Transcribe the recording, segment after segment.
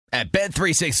At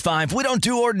Bet365, we don't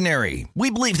do ordinary. We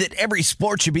believe that every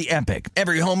sport should be epic.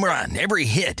 Every home run, every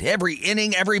hit, every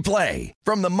inning, every play.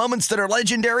 From the moments that are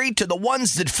legendary to the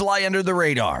ones that fly under the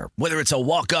radar. Whether it's a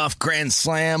walk-off grand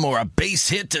slam or a base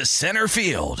hit to center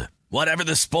field. Whatever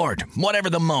the sport, whatever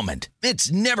the moment.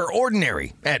 It's never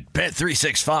ordinary at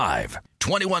Bet365.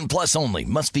 21 plus only.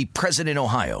 Must be present in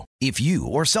Ohio. If you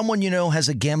or someone you know has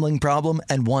a gambling problem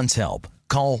and wants help,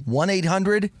 call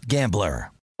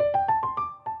 1-800-GAMBLER.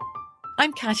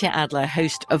 I'm Katya Adler,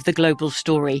 host of The Global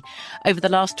Story. Over the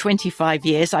last 25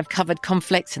 years, I've covered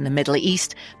conflicts in the Middle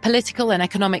East, political and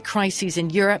economic crises in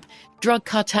Europe, drug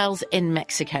cartels in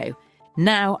Mexico.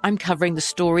 Now I'm covering the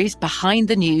stories behind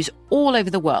the news all over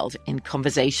the world in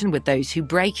conversation with those who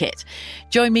break it.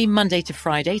 Join me Monday to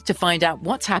Friday to find out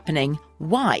what's happening,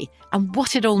 why, and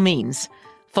what it all means.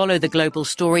 Follow The Global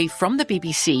Story from the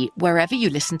BBC wherever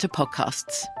you listen to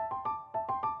podcasts.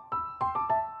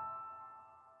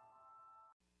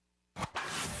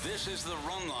 This is The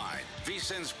Run Line,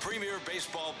 VSiN's premier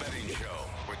baseball betting show.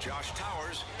 With Josh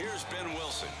Towers, here's Ben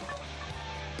Wilson.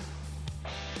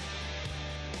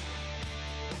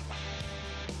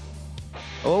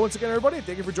 Hello once again, everybody.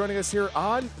 Thank you for joining us here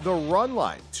on The Run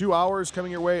Line. 2 hours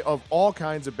coming your way of all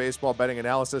kinds of baseball betting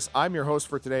analysis. I'm your host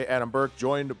for today, Adam Burke,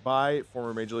 joined by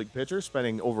former Major League pitcher,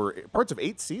 spending over parts of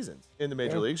 8 seasons in the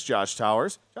Major Leagues, Josh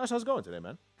Towers. Josh, how's it going today,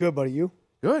 man? Good, buddy. You?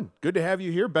 Good. Good to have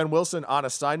you here. Ben Wilson on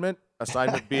assignment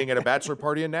being at a bachelor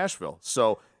party in Nashville.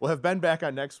 So we'll have Ben back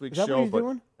on next week's show.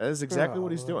 Doing? That is exactly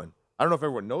what he's doing. I don't know if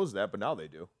everyone knows that, but now they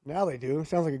do. Now they do.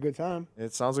 Sounds like a good time.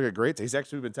 It sounds like a great time. He's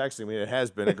actually been texting me. It has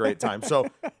been a great time. So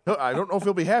I don't know if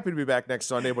he'll be happy to be back next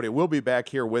Sunday, but he will be back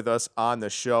here with us on the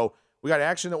show. We got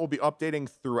action that we'll be updating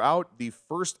throughout the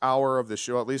first hour of the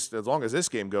show, at least as long as this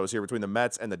game goes here, between the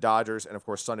Mets and the Dodgers, and, of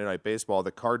course, Sunday Night Baseball,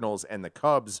 the Cardinals and the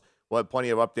Cubs. We'll have plenty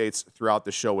of updates throughout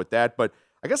the show with that. But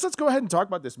I guess let's go ahead and talk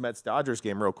about this Mets-Dodgers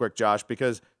game real quick, Josh,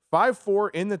 because 5-4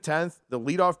 in the 10th, the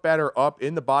leadoff batter up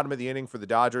in the bottom of the inning for the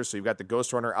Dodgers, so you've got the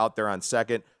ghost runner out there on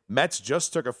second. Mets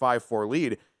just took a 5-4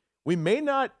 lead. We may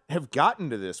not have gotten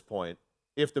to this point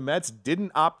if the Mets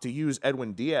didn't opt to use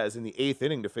Edwin Diaz in the 8th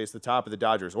inning to face the top of the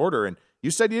Dodgers order, and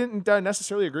you said you didn't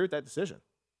necessarily agree with that decision.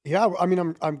 Yeah, I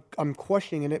mean, I'm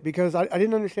questioning it because I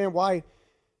didn't understand why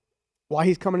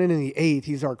he's coming in the 8th.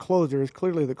 He's our closer. He's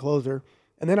clearly the closer.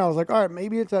 And then I was like, all right,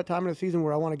 maybe it's that time of the season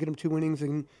where I want to get him 2 innings,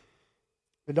 and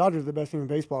the Dodgers are the best team in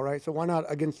baseball, right? So why not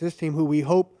against this team who we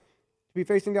hope to be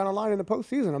facing down the line in the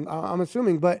postseason? I'm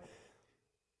assuming. But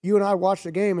you and I watched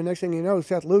the game, and next thing you know,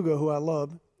 Seth Lugo, who I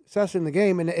love, Seth's in the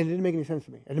game, and it didn't make any sense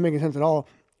to me. It didn't make any sense at all.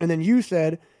 And then you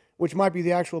said, which might be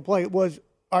the actual play, was,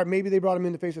 all right, maybe they brought him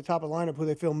in to face the top of the lineup who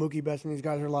they feel Mookie Betts and these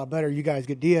guys are a lot better. You guys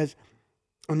get Diaz,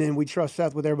 and then we trust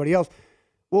Seth with everybody else.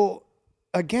 Well,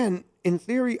 again, in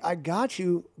theory, I got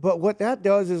you, but what that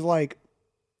does is like,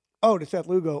 oh, to Seth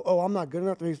Lugo, I'm not good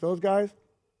enough to face those guys.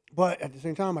 But at the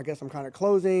same time, I guess I'm kind of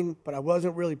closing, but I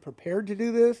wasn't really prepared to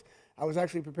do this. I was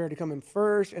actually prepared to come in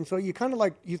first. And so you kind of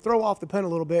like, you throw off the pen a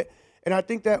little bit. And I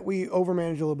think that we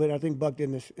overmanaged a little bit. I think Buck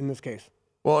did in this case.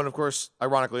 Well, and of course,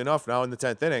 ironically enough, now in the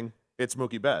 10th inning, it's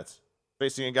Mookie Betts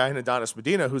facing a guy in Adonis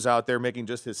Medina who's out there making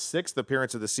just his 6th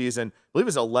appearance of the season, I believe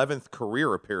his 11th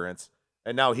career appearance.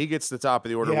 And now he gets the top of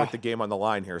the order with the game on the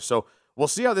line here. So we'll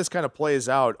see how this kind of plays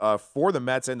out for the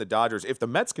Mets and the Dodgers. If the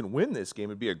Mets can win this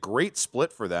game, it'd be a great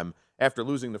split for them after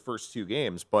losing the first 2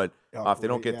 games. But if they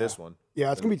don't get this one.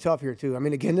 Yeah, it's going to be tough here, too. I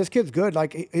mean, again, this kid's good.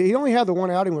 Like, he only had the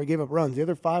one outing where he gave up runs. The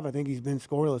other 5, I think he's been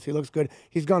scoreless. He looks good.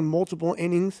 He's gone multiple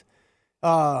innings.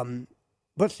 But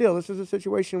still, this is a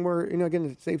situation where, again,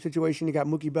 it's a safe situation. You got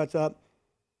Mookie Betts up.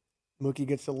 Mookie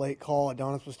gets the late call.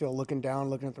 Adonis was still looking down,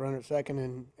 looking at the runner at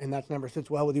second, and that never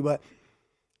sits well with you. But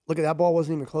look at that ball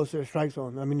wasn't even close to the strike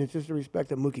zone. I mean, it's just the respect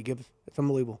that Mookie gives. It's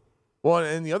unbelievable. Well,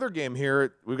 in the other game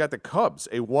here, we've got the Cubs,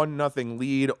 a 1-0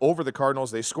 lead over the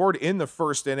Cardinals. They scored in the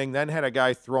first inning, then had a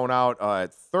guy thrown out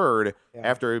at third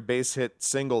after a base hit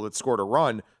single that scored a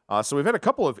run. So we've had a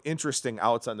couple of interesting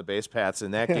outs on the base paths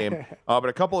in that game. But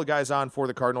a couple of guys on for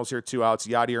the Cardinals here, 2 outs.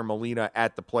 Yadier Molina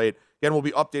at the plate. Again, we'll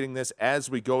be updating this as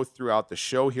we go throughout the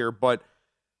show here. But,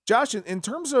 Josh, in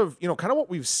terms of, kind of what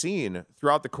we've seen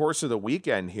throughout the course of the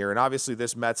weekend here, and obviously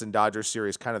this Mets and Dodgers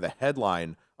series kind of the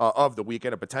headline of the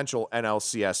weekend, a potential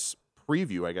NLCS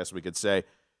preview, I guess we could say.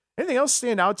 Anything else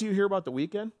stand out to you here about the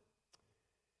weekend?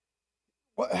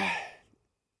 Well,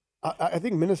 I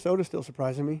think Minnesota's still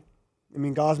surprising me. I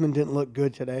mean, Gausman didn't look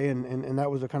good today, and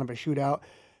that was a kind of a shootout.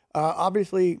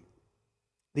 Obviously,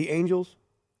 the Angels,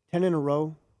 10 in a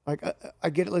row. Like, I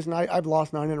get it. Listen, I've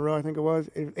lost 9 in a row, I think it was.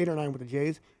 8 or 9 with the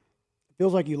Jays. It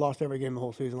feels like you lost every game the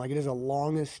whole season. Like, it is the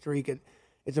longest streak.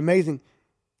 It's amazing.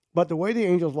 But the way the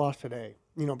Angels lost today,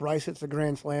 Bryce hits the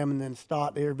grand slam, and then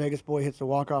Stott, their Vegas boy, hits the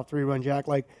walk-off 3-run jack.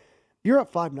 Like, you're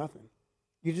up 5-0.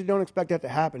 You just don't expect that to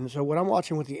happen. So what I'm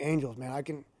watching with the Angels,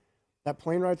 man, that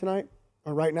plane ride tonight,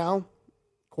 or right now,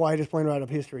 quietest plane ride of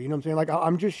history. You know what I'm saying? Like,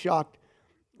 I'm just shocked.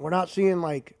 We're not seeing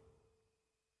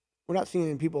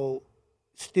people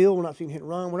steal. We're not seeing hit and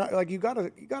run. We're not, like, you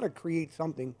gotta create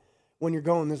something when you're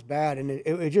going this bad, and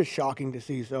it's just shocking to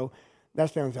see. So that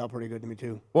stands out pretty good to me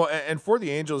too. Well, and for the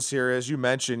Angels here, as you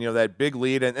mentioned, that big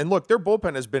lead, and look, their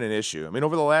bullpen has been an issue. I mean,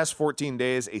 over the last 14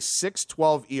 days, a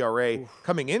 6.12 ERA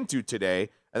coming into today,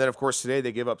 and then of course today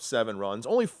they give up 7 runs.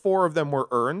 Only 4 of them were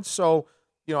earned, so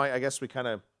I guess we kind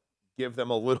of give them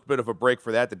a little bit of a break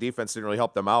for that. The defense didn't really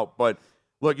help them out, but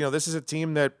look, this is a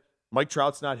team that Mike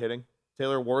Trout's not hitting.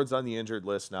 Taylor Ward's on the injured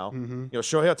list now.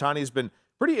 Shohei Ohtani's been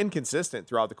pretty inconsistent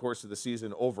throughout the course of the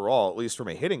season overall, at least from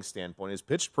a hitting standpoint. He's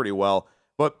pitched pretty well.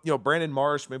 But, Brandon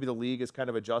Marsh, maybe the league has kind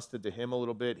of adjusted to him a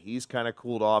little bit. He's kind of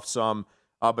cooled off some.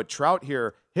 But Trout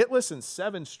here, hitless in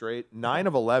 7 straight, 9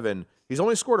 of 11. He's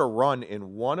only scored a run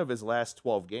in 1 of his last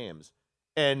 12 games.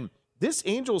 And this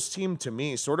Angels team, to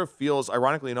me, sort of feels,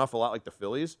 ironically enough, a lot like the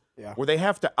Phillies, where they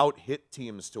have to out-hit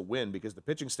teams to win because the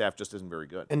pitching staff just isn't very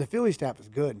good. And the Phillies staff is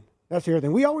good. That's the other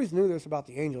thing. We always knew this about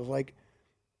the Angels. Like,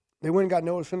 they went and got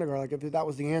Noah Syndergaard, like, if that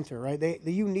was the answer, right?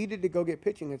 You needed to go get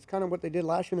pitching. It's kind of what they did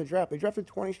last year in the draft. They drafted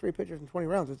 20 straight pitchers in 20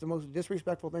 rounds. It's the most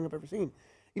disrespectful thing I've ever seen.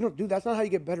 You don't do that's not how you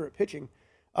get better at pitching.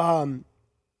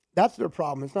 That's their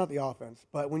problem. It's not the offense.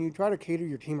 But when you try to cater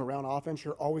your team around offense,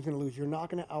 you're always going to lose. You're not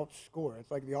going to outscore.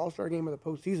 It's like the All-Star game of the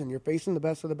postseason. You're facing the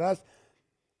best of the best.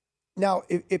 Now,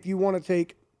 if you want to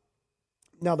take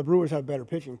 – now, the Brewers have better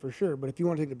pitching for sure, but if you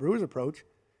want to take the Brewers approach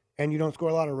 – and you don't score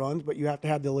a lot of runs, but you have to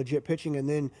have the legit pitching, and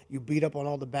then you beat up on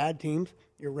all the bad teams,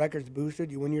 your record's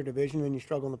boosted, you win your division, and you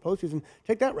struggle in the postseason,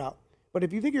 take that route. But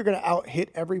if you think you're going to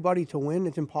out-hit everybody to win,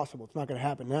 it's impossible. It's not going to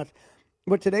happen.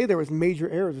 But today there was major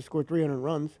errors to score 300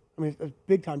 runs. I mean, a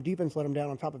big-time defense let them down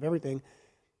on top of everything.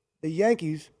 The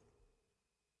Yankees,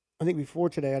 I think before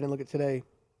today, I didn't look at today,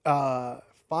 5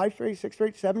 straight, 6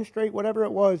 straight, 7 straight, whatever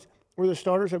it was, where the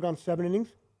starters have gone 7 innings.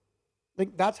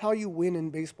 Like, that's how you win in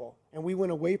baseball. And we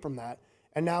went away from that.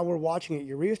 And now we're watching it.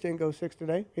 Urias didn't go 6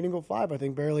 today. He didn't go 5, I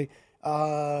think, barely.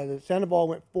 Sandoval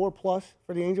went 4+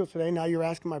 for the Angels today. Now you're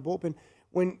asking my bullpen.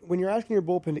 When you're asking your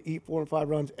bullpen to eat 4 and 5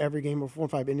 runs every game, or 4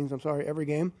 and 5 innings, every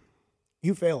game,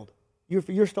 you failed.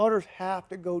 Your starters have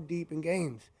to go deep in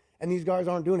games. And these guys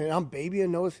aren't doing it. And I'm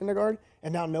babying Noah Syndergaard,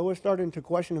 and now Noah's starting to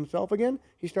question himself again.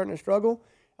 He's starting to struggle.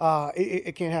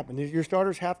 It can't happen. Your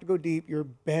starters have to go deep. Your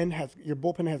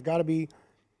bullpen has got to be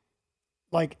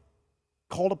like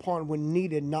called upon when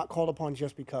needed, not called upon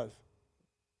just because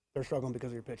they're struggling because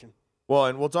of your pitching. Well,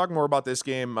 and we'll talk more about this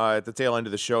game at the tail end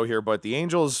of the show here, but the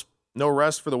Angels, no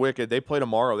rest for the wicked. They play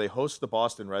tomorrow. They host the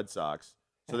Boston Red Sox.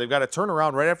 So they've got to turn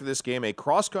around right after this game, a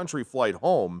cross-country flight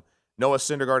home. Noah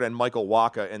Syndergaard and Michael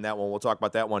Wacha in that one. We'll talk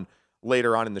about that one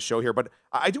later on in the show here. But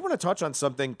I do want to touch on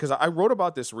something because I wrote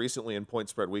about this recently in Point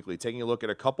Spread Weekly, taking a look at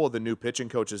a couple of the new pitching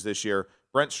coaches this year.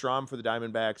 Brent Strom for the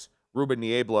Diamondbacks, Ruben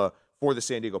Niebla for the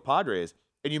San Diego Padres.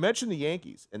 And you mentioned the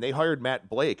Yankees, and they hired Matt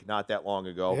Blake not that long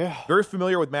ago. Yeah. Very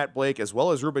familiar with Matt Blake as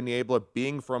well as Ruben Niebla,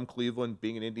 being from Cleveland,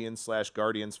 being an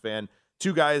Indians/Guardians fan.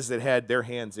 2 guys that had their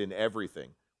hands in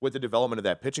everything with the development of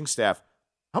that pitching staff.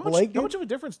 How much of a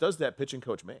difference does that pitching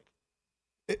coach make?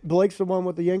 Blake's the one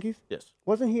with the Yankees? Yes.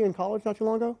 Wasn't he in college not too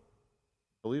long ago?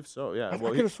 I believe so, yeah. I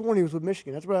could have sworn he was with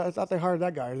Michigan. That's what I thought they hired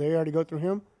that guy. Did they already go through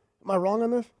him? Am I wrong on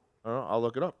this? I don't know. I'll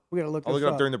look it up. We got to look I'll look it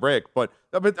up during the break. But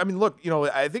I mean, look,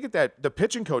 I think that the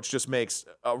pitching coach just makes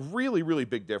a really, really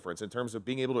big difference in terms of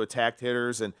being able to attack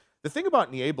hitters. And the thing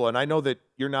about Niebla, and I know that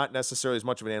you're not necessarily as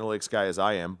much of an analytics guy as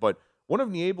I am, but one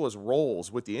of Niebla's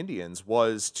roles with the Indians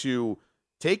was to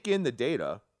take in the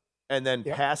data and then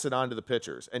pass it on to the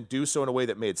pitchers and do so in a way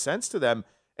that made sense to them.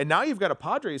 And now you've got a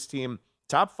Padres team,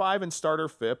 top 5 in starter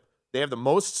FIP. They have the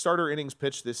most starter innings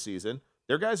pitched this season.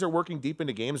 Their guys are working deep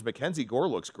into games. Mackenzie Gore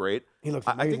looks great. He looks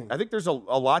amazing. I think there's a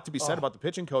lot to be said about the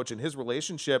pitching coach and his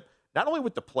relationship, not only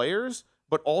with the players,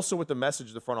 but also with the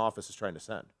message the front office is trying to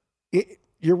send.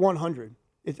 You're 100.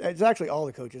 It's actually all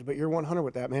the coaches, but you're 100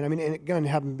 with that, man. I mean, and again,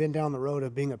 having been down the road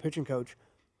of being a pitching coach,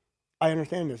 I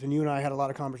understand this. And you and I had a lot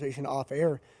of conversation off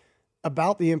air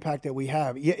about the impact that we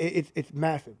have. Yeah, it's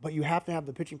massive, but you have to have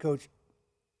the pitching coach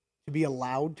to be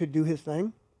allowed to do his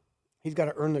thing. He's got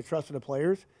to earn the trust of the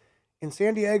players. In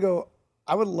San Diego,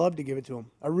 I would love to give it to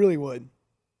him. I really would.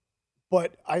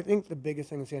 But I think the biggest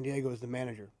thing in San Diego is the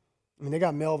manager. I mean, they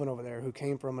got Melvin over there who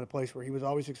came from a place where he was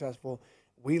always successful.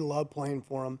 We love playing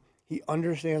for him. He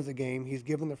understands the game. He's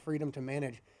given the freedom to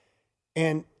manage.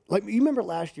 And like you remember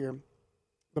last year,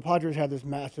 the Padres had this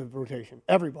massive rotation.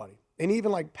 Everybody. And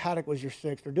even like Paddock was your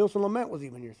sixth, or Dilson Lamet was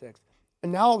even your sixth.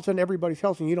 And now all of a sudden everybody's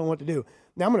healthy and you don't know what to do.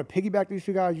 Now I'm going to piggyback these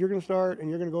two guys. You're going to start and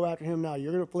you're going to go after him now.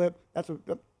 You're going to flip.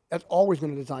 That's always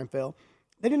going to design fail.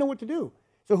 They didn't know what to do.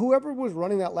 So whoever was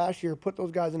running that last year put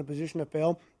those guys in a position to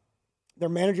fail. Their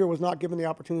manager was not given the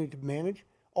opportunity to manage.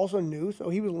 Also new, so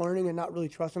he was learning and not really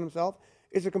trusting himself.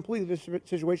 It's a completely different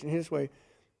situation his way.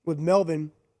 With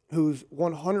Melvin, who's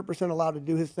 100% allowed to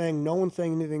do his thing, no one's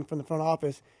saying anything from the front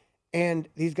office, and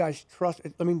these guys trust.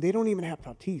 I mean, they don't even have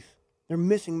Tatis. They're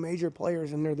missing major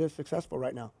players, and they're this successful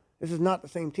right now. This is not the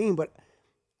same team, but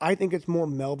I think it's more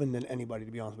Melvin than anybody,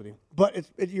 to be honest with you. But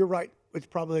you're right. It's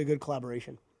probably a good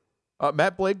collaboration.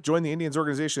 Matt Blake joined the Indians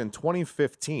organization in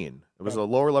 2015. It was a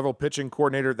lower-level pitching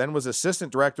coordinator, then was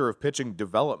assistant director of pitching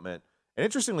development. And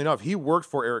interestingly enough, he worked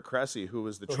for Eric Cressey, who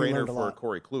was the trainer for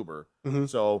Corey Kluber. Mm-hmm.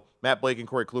 So Matt Blake and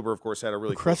Corey Kluber, of course, had a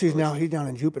really Cressey's now, he's down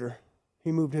in Jupiter.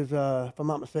 He moved his, if I'm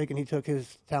not mistaken, he took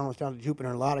his talents down to Jupiter,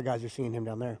 and a lot of guys are seeing him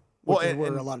down there. Which is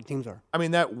where a lot of teams are. I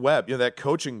mean, that web, that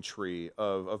coaching tree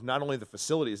of not only the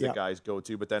facilities that guys go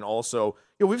to, but then also,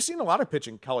 we've seen a lot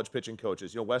of college pitching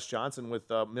coaches. Wes Johnson with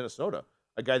Minnesota,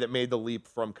 a guy that made the leap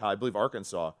from, I believe,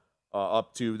 Arkansas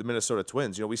up to the Minnesota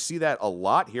Twins. We see that a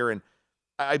lot here, and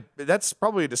that's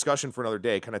probably a discussion for another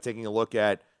day, kind of taking a look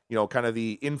at, kind of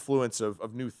the influence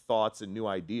of new thoughts and new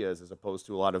ideas as opposed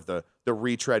to a lot of the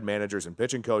retread managers and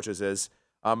pitching coaches as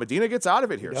Medina gets out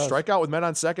of it here. Strikeout with men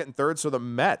on second and third, so the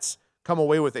Mets come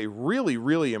away with a really,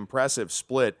 really impressive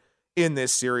split in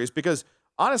this series because,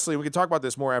 honestly, we can talk about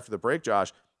this more after the break,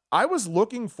 Josh. I was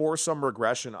looking for some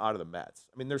regression out of the Mets.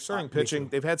 I mean, they're starting pitching.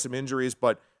 They've had some injuries,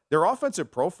 but their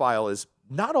offensive profile is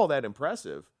not all that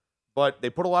impressive. But they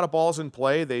put a lot of balls in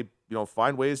play. They,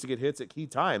 find ways to get hits at key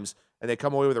times, and they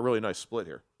come away with a really nice split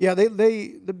here. Yeah,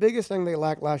 the biggest thing they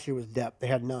lacked last year was depth. They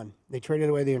had none. They traded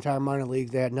away the entire minor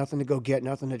leagues. They had nothing to go get,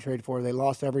 nothing to trade for. They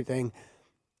lost everything.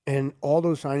 And all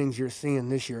those signings you're seeing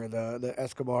this year, the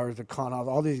Escobars, the Connors,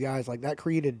 all these guys, like that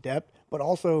created depth, but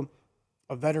also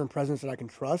a veteran presence that I can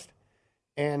trust.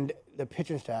 And the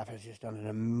pitching staff has just done an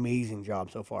amazing job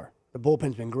so far. The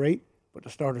bullpen's been great, but the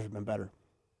starters have been better.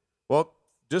 Well,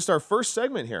 just our first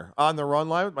segment here on the Run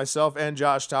Line with myself and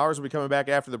Josh Towers. We'll be coming back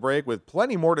after the break with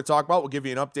plenty more to talk about. We'll give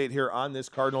you an update here on this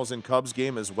Cardinals and Cubs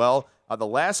game as well. The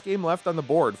last game left on the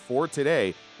board for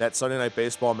today, that Sunday Night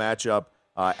Baseball matchup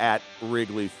at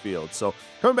Wrigley Field. So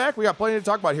coming back, we got plenty to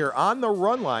talk about here on the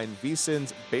Run Line,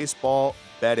 VSiN's baseball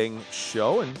betting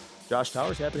show. And Josh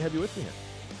Towers, happy to have you with me here.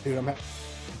 Dude, I'm happy.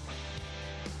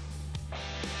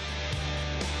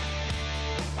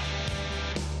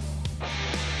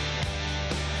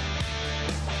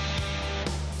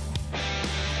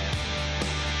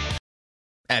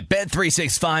 At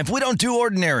Bet365, we don't do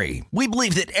ordinary. We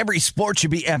believe that every sport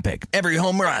should be epic. Every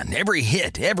home run, every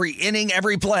hit, every inning,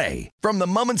 every play. From the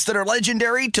moments that are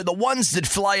legendary to the ones that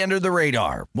fly under the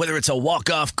radar. Whether it's a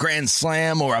walk-off grand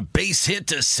slam or a base hit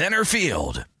to center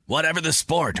field. Whatever the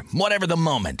sport, whatever the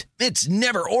moment. It's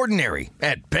never ordinary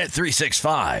at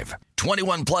Bet365.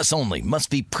 21 plus only. Must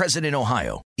be present in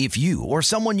Ohio. If you or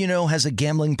someone you know has a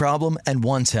gambling problem and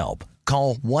wants help,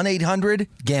 call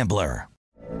 1-800-GAMBLER.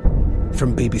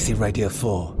 From BBC Radio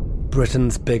 4,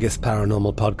 Britain's biggest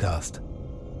paranormal podcast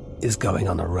is going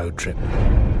on a road trip.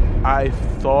 I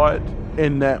thought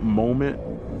in that moment,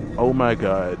 oh my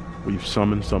God, we've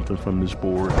summoned something from this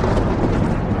board.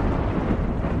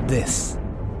 This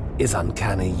is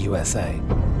Uncanny USA.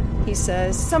 He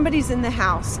says, somebody's in the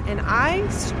house, and I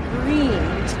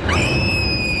screamed.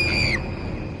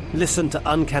 Listen to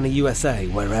Uncanny USA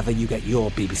wherever you get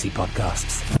your BBC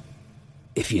podcasts,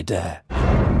 if you dare.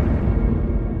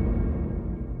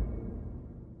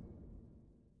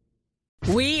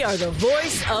 We are the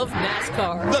voice of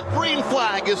NASCAR. The green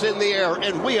flag is in the air,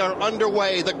 and we are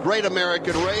underway. The Great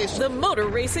American Race. The Motor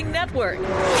Racing Network.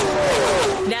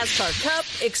 NASCAR Cup,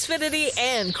 Xfinity,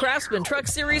 and Craftsman Truck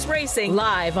Series Racing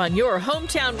live on your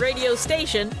hometown radio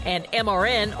station and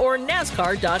MRN or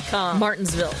NASCAR.com.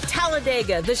 Martinsville,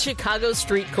 Talladega, the Chicago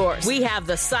Street Course. We have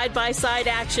the side-by-side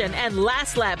action and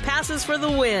last lap passes for the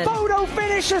win. Photo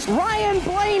finishes. Ryan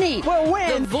Blaney will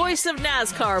win. The voice of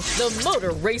NASCAR, the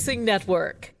Motor Racing Network.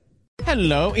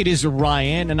 Hello, it is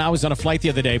Ryan, and I was on a flight the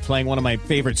other day playing one of my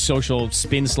favorite social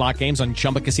spin slot games on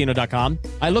ChumbaCasino.com.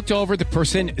 I looked over at the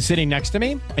person sitting next to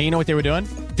me, and you know what they were doing?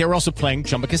 They were also playing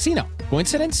Chumba Casino.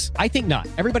 Coincidence? I think not.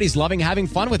 Everybody's loving having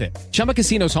fun with it. Chumba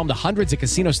Casino is home to hundreds of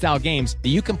casino-style games that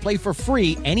you can play for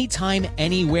free anytime,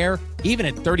 anywhere, even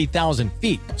at 30,000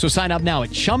 feet. So sign up now at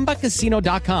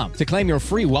ChumbaCasino.com to claim your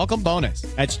free welcome bonus.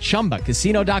 That's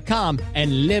ChumbaCasino.com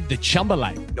and live the Chumba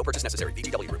life. No purchase necessary.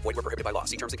 VGW. Void where prohibited by law.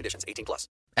 See terms and conditions. 18+.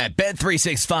 At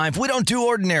Bet365, we don't do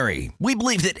ordinary. We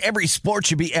believe that every sport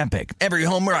should be epic. Every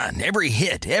home run, every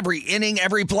hit, every inning,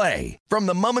 every play. From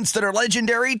the moments that are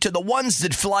legendary to the ones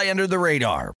that fly under the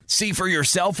radar. See for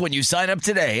yourself when you sign up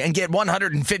today and get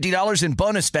 $150 in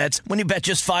bonus bets when you bet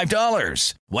just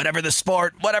 $5. Whatever the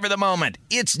sport, whatever the moment,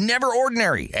 it's never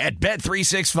ordinary at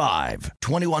Bet365.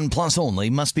 21 plus only.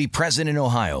 Must be present in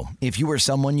Ohio. If you or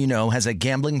someone you know has a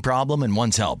gambling problem and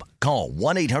wants help, call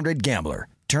 1-800-GAMBLER.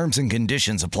 Terms and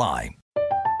conditions apply.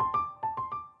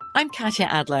 I'm Katya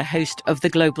Adler, host of The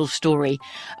Global Story.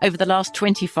 Over the last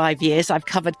 25 years, I've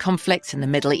covered conflicts in the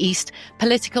Middle East,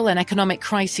 political and economic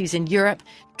crises in Europe,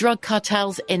 drug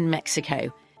cartels in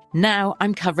Mexico. Now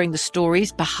I'm covering the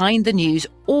stories behind the news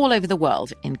all over the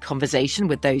world in conversation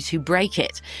with those who break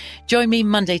it. Join me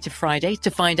Monday to Friday to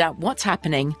find out what's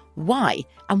happening, why,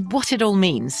 and what it all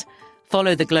means.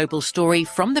 Follow The Global Story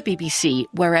from the BBC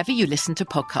wherever you listen to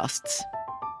podcasts.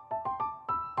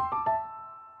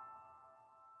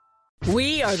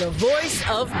 We are the voice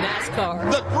of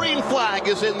NASCAR. The green flag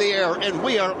is in the air, and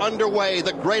we are underway.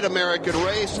 The Great American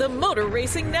Race. The Motor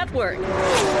Racing Network.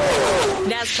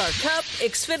 NASCAR Cup,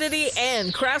 Xfinity,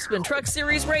 and Craftsman Truck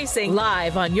Series Racing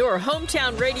live on your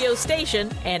hometown radio station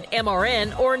and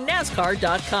MRN or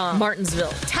NASCAR.com.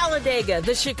 Martinsville, Talladega,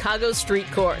 the Chicago Street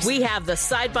Course. We have the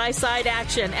side-by-side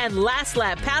action and last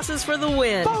lap passes for the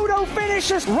win. Photo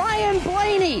finishes. Ryan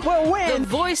Blaney will win. The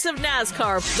voice of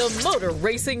NASCAR, the Motor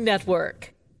Racing Network.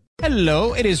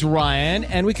 Hello, it is Ryan,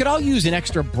 and we could all use an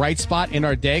extra bright spot in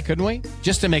our day, couldn't we?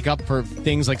 Just to make up for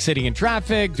things like sitting in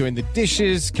traffic, doing the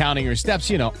dishes, counting your steps,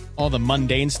 you know, all the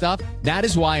mundane stuff. That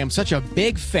is why I'm such a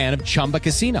big fan of Chumba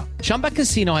Casino. Chumba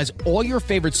Casino has all your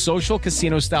favorite social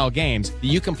casino-style games that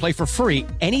you can play for free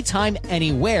anytime,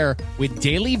 anywhere with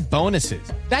daily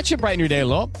bonuses. That should brighten your day a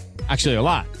little. Actually, a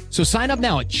lot. So sign up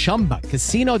now at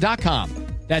ChumbaCasino.com.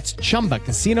 That's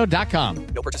ChumbaCasino.com.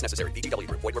 No purchase necessary. VGW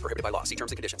Group. Void where prohibited by law. See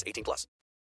terms and conditions. 18 plus.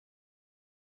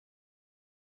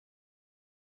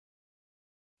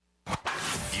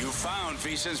 You found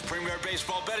VSiN's premier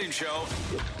baseball betting show.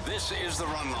 This is The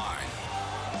Run Line.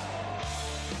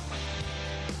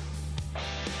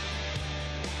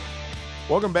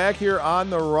 Welcome back here on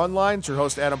The Run Line. It's your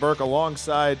host, Adam Burke,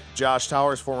 alongside Josh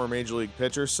Towers, former Major League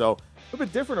pitcher. So a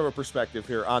bit different of a perspective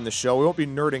here on the show. We won't be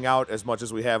nerding out as much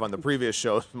as we have on the previous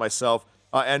shows, myself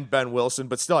and Ben Wilson,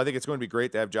 but still, I think it's going to be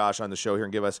great to have Josh on the show here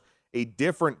and give us a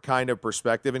different kind of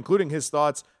perspective, including his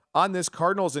thoughts on this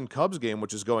Cardinals and Cubs game,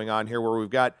 which is going on here, where we've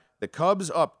got the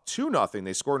Cubs up 2-0.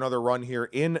 They score another run here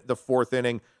in the fourth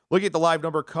inning. Looking at the live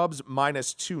number, Cubs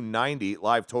minus 290.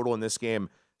 Live total in this game,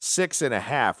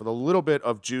 6.5, with a little bit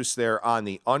of juice there on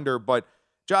the under. But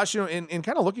Josh, you know, in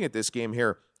kind of looking at this game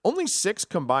here, only 6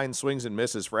 combined swings and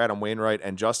misses for Adam Wainwright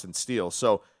and Justin Steele.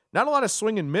 So not a lot of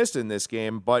swing and miss in this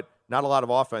game, but not a lot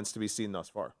of offense to be seen thus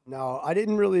far. No, I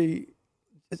didn't really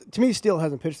 – to me, Steele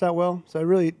hasn't pitched that well, so I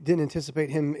really didn't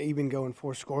anticipate him even going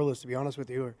 4 scoreless, to be honest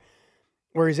with you, or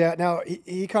where he's at. Now,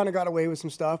 he kind of got away with some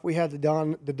stuff. We had the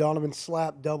Donovan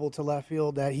slap double to left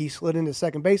field that he slid into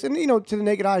second base. And, you know, to the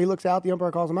naked eye, he looks out, the umpire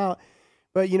calls him out.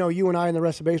 But, you know, you and I and the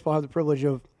rest of baseball have the privilege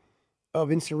of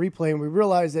instant replay, and we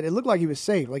realized that it looked like he was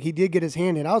safe. Like, he did get his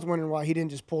hand in. I was wondering why he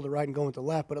didn't just pull the right and go into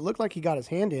left, but it looked like he got his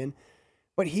hand in.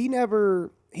 But he never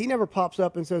pops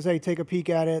up and says, hey, take a peek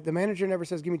at it. The manager never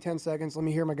says, give me 10 seconds, let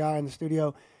me hear my guy in the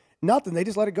studio. Nothing. They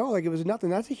just let it go like it was nothing.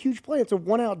 That's a huge play. It's a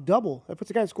 1-out double. That puts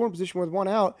the guy in scoring position with 1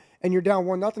 out, and you're down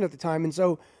 1-0 at the time. And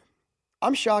so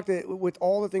I'm shocked that with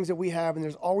all the things that we have, and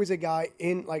there's always a guy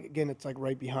in, like, again, it's like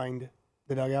right behind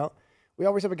the dugout. We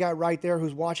always have a guy right there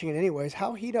who's watching it anyways.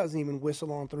 How he doesn't even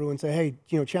whistle on through and say, hey,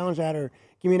 you know, challenge that or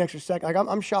give me an extra second. Like,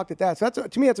 I'm shocked at that. So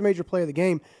to me, that's a major play of the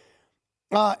game.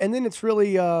 And then it's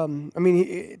really,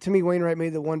 to me, Wainwright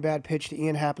made the one bad pitch to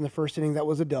Ian Happ in the first inning. That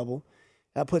was a double.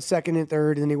 Put second and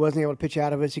third, and then he wasn't able to pitch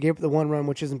out of it. So he gave up the 1 run,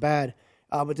 which isn't bad.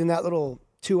 But then that little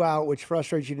 2-out, which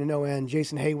frustrates you to no end.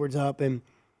 Jason Hayward's up, and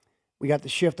we got the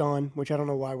shift on, which I don't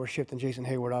know why we're shifting Jason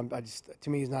Hayward. To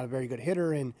me, he's not a very good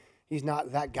hitter, and he's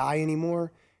not that guy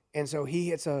anymore. And so he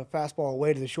hits a fastball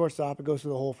away to the shortstop. It goes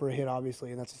through the hole for a hit,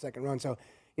 obviously, and that's the second run. So,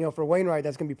 you know, for Wainwright,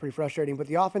 that's going to be pretty frustrating. But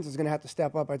the offense is going to have to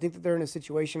step up. I think that they're in a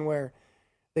situation where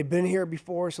they've been here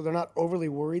before, so they're not overly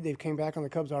worried. They've came back on the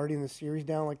Cubs already in the series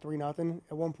down like 3-0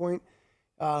 at one point.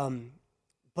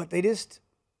 But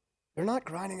they're not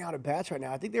grinding out at bats right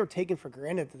now. I think they were taken for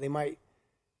granted that they might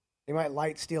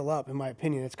light Steele up, in my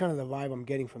opinion. It's kind of the vibe I'm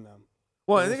getting from them.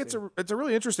 Well, I think it's a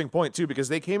really interesting point, too, because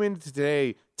they came in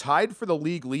today tied for the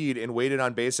league lead in weighted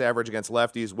on base average against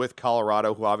lefties with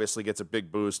Colorado, who obviously gets a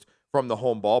big boost from the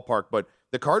home ballpark. But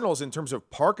the Cardinals, in terms of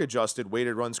park-adjusted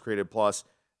weighted runs created plus,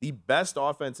 the best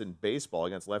offense in baseball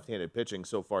against left-handed pitching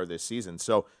so far this season.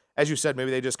 So, as you said,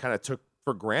 maybe they just kind of took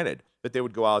for granted that they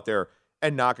would go out there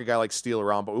and knock a guy like Steele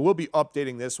around. But we will be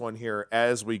updating this one here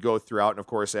as we go throughout. And, of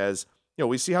course, as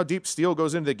we see how deep Steele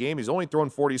goes into the game. He's only thrown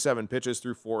 47 pitches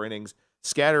through 4 innings,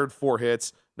 scattered 4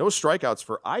 hits, no strikeouts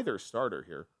for either starter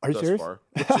here thus far,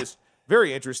 which is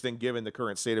very interesting given the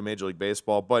current state of Major League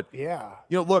Baseball. But,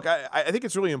 look, I think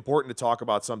it's really important to talk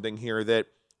about something here that,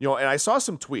 and I saw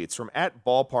some tweets from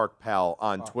 @BallparkPal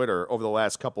on Twitter over the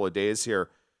last couple of days here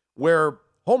where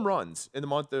home runs in the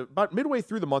month of, about midway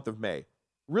through the month of May,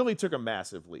 really took a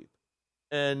massive leap.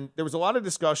 And there was a lot of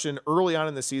discussion early on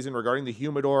in the season regarding the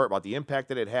humidor, about the impact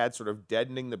that it had sort of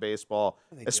deadening the baseball,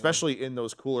 especially in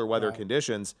those cooler weather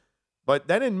conditions. But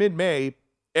then in mid-May,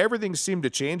 everything seemed to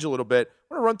change a little bit.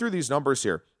 I want to run through these numbers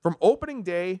here. From opening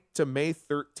day to May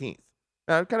 13th,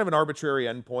 kind of an arbitrary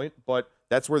endpoint, but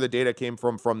that's where the data came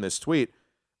from this tweet.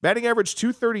 Batting average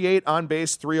 238, on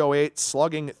base 308,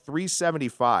 slugging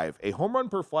 375, a home run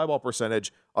per fly ball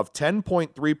percentage of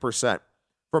 10.3%.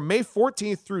 From May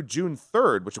 14th through June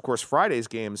 3rd, which of course Friday's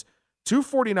games,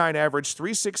 249 average,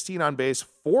 316 on base,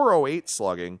 408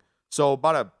 slugging. So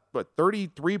about a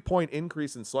 33-point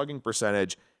increase in slugging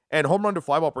percentage, and home run to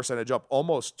fly ball percentage up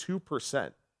almost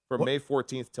 2% from May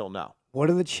 14th till now. What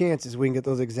are the chances we can get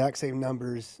those exact same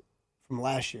numbers from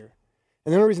last year?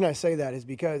 And the only reason I say that is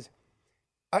because,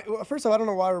 first of all, I don't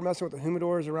know why we're messing with the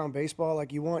humidors around baseball.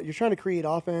 Like you're trying to create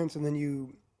offense, and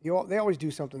then they always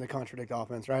do something to contradict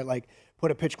offense, right? Like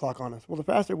put a pitch clock on us. Well, the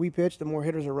faster we pitch, the more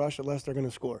hitters are rushed, the less they're going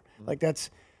to score. Like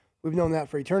we've known that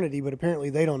for eternity, but apparently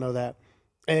they don't know that.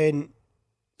 And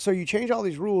so you change all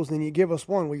these rules, and then you give us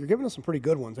one. Well, you're giving us some pretty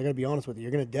good ones. I got to be honest with you.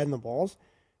 You're going to deaden the balls.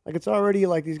 Like it's already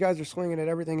like these guys are swinging at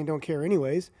everything and don't care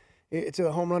anyways. It's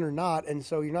a home run or not, and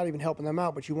so you're not even helping them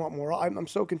out, but you want more. I'm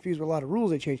so confused with a lot of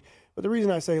rules they changed. But the reason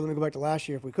I say, let me go back to last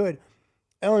year if we could,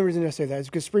 the only reason I say that is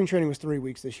because spring training was 3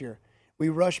 weeks this year. We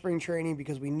rushed spring training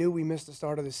because we knew we missed the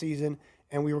start of the season,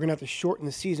 and we were going to have to shorten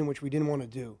the season, which we didn't want to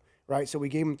do, right? So we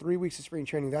gave them 3 weeks of spring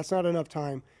training. That's not enough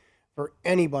time for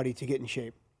anybody to get in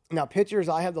shape. Now, pitchers,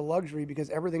 I have the luxury because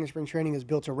everything in spring training is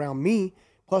built around me.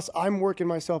 Plus, I'm working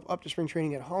myself up to spring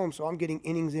training at home, so I'm getting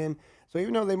innings in. So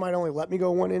even though they might only let me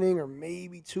go 1 inning or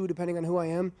maybe 2, depending on who I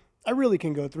am, I really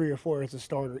can go 3 or 4 as a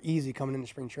starter easy coming into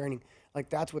spring training. Like,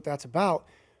 that's what that's about.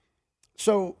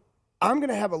 So I'm going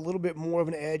to have a little bit more of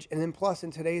an edge. And then plus,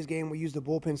 in today's game, we use the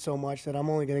bullpen so much that I'm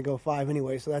only going to go 5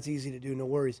 anyway, so that's easy to do, no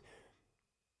worries.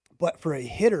 But for a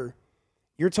hitter,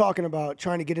 you're talking about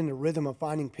trying to get in the rhythm of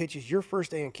finding pitches. Your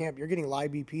first day in camp, you're getting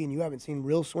live BP, and you haven't seen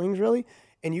real swings really,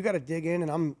 and you got to dig in. And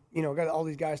I'm, got all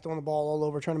these guys throwing the ball all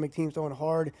over, trying to make teams throwing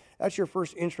hard. That's your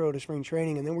first intro to spring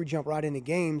training, and then we jump right into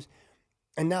games.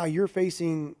 And now you're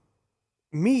facing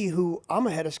me, who I'm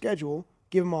ahead of schedule,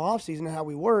 given my offseason and how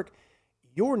we work.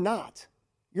 You're not.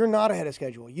 You're not ahead of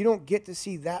schedule. You don't get to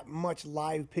see that much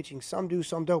live pitching. Some do,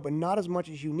 some don't, but not as much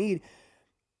as you need.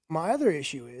 My other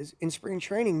issue is, in spring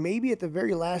training, maybe at the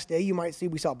very last day, you might see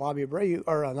we saw Bobby Abreu,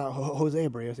 or not Jose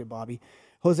Abreu, I say Bobby.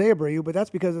 Jose Abreu, but that's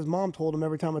because his mom told him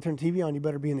every time I turn the TV on, you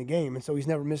better be in the game, and so he's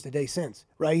never missed a day since,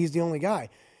 right? He's the only guy.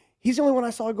 He's the only one I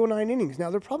saw go 9 innings. Now,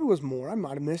 there probably was more. I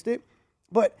might have missed it,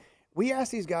 but we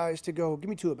asked these guys to go, give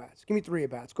me 2 at-bats, give me 3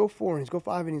 at-bats, go 4 innings, go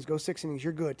 5 innings, go 6 innings,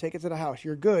 you're good, take it to the house,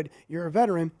 you're good, you're a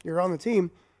veteran, you're on the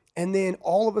team, and then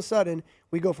all of a sudden,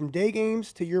 we go from day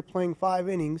games to you're playing 5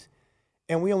 innings,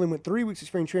 and we only went 3 weeks of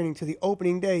spring training to the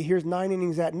opening day. Here's 9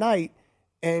 innings at night,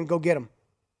 and go get them.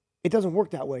 It doesn't work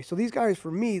that way. So these guys,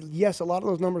 for me, yes, a lot of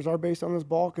those numbers are based on this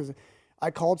ball because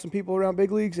I called some people around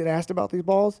big leagues and asked about these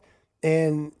balls,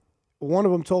 and one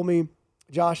of them told me,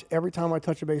 Josh, every time I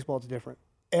touch a baseball, it's different.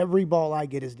 Every ball I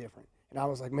get is different. And I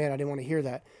was like, man, I didn't want to hear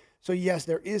that. So, yes,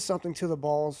 there is something to the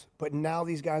balls, but now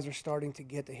these guys are starting to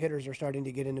get, the hitters are starting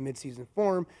to get into midseason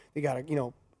form. They got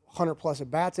 100-plus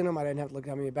at bats in them. I didn't have to look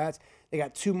at how many at bats. They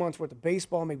got 2 months worth of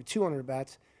baseball, maybe 200 at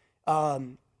bats.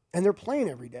 And they're playing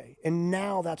every day. And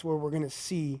now that's where we're going to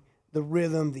see the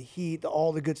rhythm, the heat,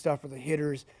 all the good stuff for the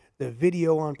hitters, the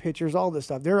video on pitchers, all this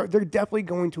stuff. They're definitely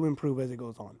going to improve as it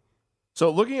goes on. So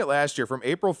looking at last year, from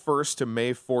April 1st to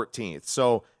May 14th,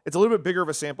 so it's a little bit bigger of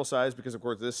a sample size because, of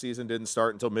course, this season didn't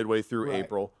start until midway through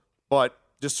April. But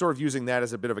just sort of using that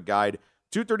as a bit of a guide,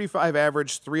 235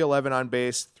 average, 311 on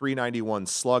base, 391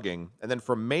 slugging. And then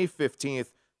from May 15th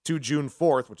to June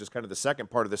 4th, which is kind of the second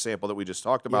part of the sample that we just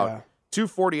talked about,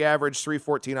 240 average,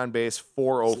 314 on base,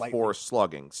 404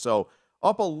 slugging. So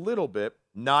up a little bit,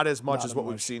 not as much as what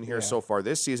we've seen here so far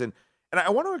this season. And I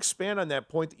want to expand on that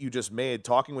point that you just made,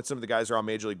 talking with some of the guys around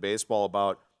Major League Baseball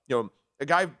about, a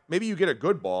guy, maybe you get a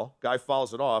good ball, guy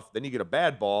fouls it off, then you get a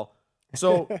bad ball.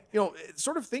 So,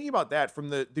 sort of thinking about that from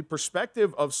the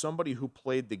perspective of somebody who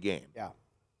played the game. Yeah.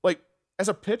 Like, as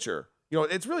a pitcher,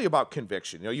 it's really about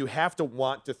conviction. You have to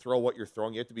want to throw what you're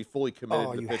throwing. You have to be fully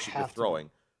committed to the pitch that you're throwing.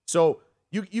 So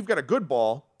you've got a good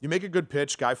ball. You make a good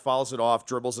pitch. Guy fouls it off,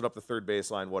 dribbles it up the third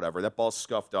baseline, whatever. That ball's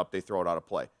scuffed up. They throw it out of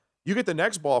play. You get the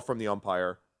next ball from the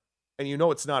umpire, and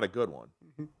it's not a good one.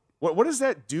 Mm-hmm. What does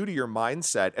that do to your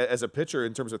mindset as a pitcher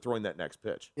in terms of throwing that next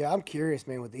pitch? Yeah, I'm curious,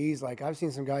 man, with these. Like, I've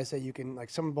seen some guys say you can, like,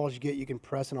 some balls you can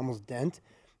press and almost dent.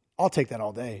 I'll take that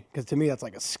all day because to me that's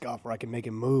like a scuff where I can make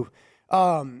him move.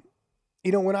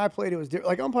 When I played, it was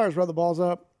like umpires rub the balls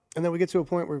up, and then we get to a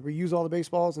point where we use all the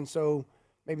baseballs, and so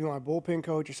maybe my bullpen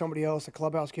coach or somebody else, the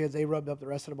clubhouse kids, they rubbed up the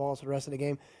rest of the balls for the rest of the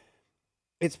game.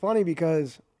 It's funny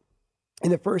because in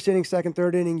the first inning, second,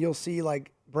 third inning, you'll see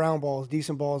like brown balls,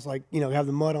 decent balls, like, have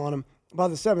the mud on them. By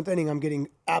the seventh inning, I'm getting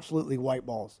absolutely white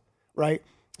balls, right?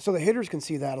 So the hitters can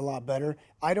see that a lot better.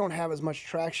 I don't have as much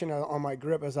traction on my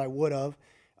grip as I would have.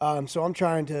 So I'm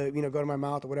trying to, go to my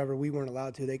mouth or whatever. We weren't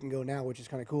allowed to. They can go now, which is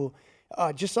kind of cool.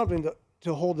 Just something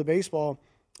to hold the baseball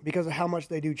because of how much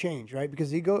they do change, right?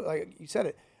 Because like you said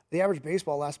it, the average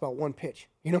baseball lasts about one pitch.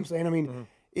 You know what I'm saying? I mean,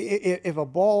 if a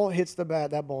ball hits the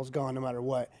bat, that ball's gone no matter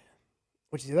what.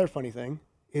 Which is the other funny thing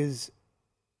is,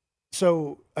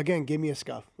 so again, give me a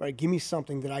scuff, right? Give me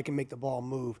something that I can make the ball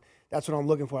move. That's what I'm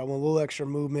looking for. I want a little extra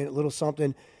movement, a little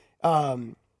something.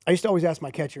 I used to always ask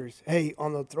my catchers, hey,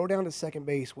 on the throw down to second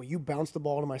base, will you bounce the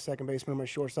ball to my second baseman or my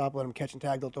shortstop, let him catch and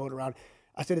tag, they'll throw it around.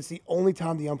 I said, it's the only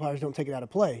time the umpires don't take it out of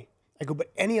play. I go,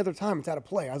 but any other time it's out of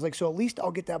play. I was like, so at least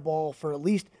I'll get that ball for at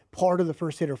least part of the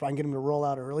first hitter if I can get him to roll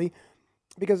out early.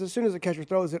 Because as soon as the catcher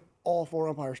throws it, all four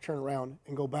umpires turn around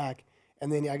and go back,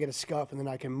 and then I get a scuff, and then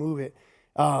I can move it.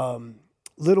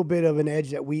 Little bit of an edge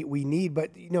that we need.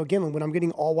 But, again, when I'm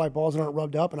getting all white balls that aren't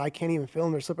rubbed up and I can't even feel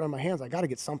them, they're slipping on my hands, I got to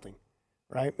get something.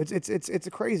 Right? It's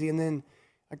crazy. And then,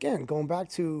 again, going back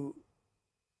to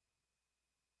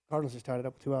Cardinals just tied it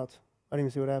up with 2 outs. I didn't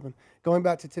even see what happened. Going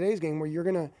back to today's game where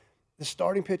the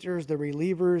starting pitchers, the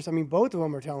relievers, I mean, both of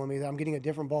them are telling me that I'm getting a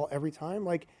different ball every time.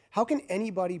 Like, how can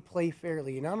anybody play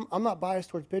fairly? And I'm not biased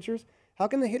towards pitchers. How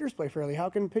can the hitters play fairly? How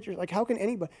can pitchers, like, how can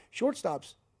anybody,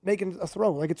 shortstops making a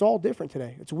throw? Like, it's all different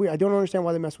today. It's weird. I don't understand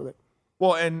why they mess with it.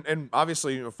 Well, and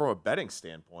obviously, from a betting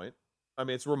standpoint, I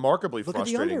mean, it's remarkably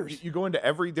frustrating. You go into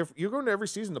every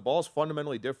season, the ball is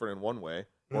fundamentally different in one way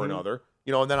or another.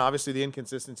 And then obviously the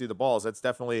inconsistency of the balls. That's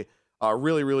definitely a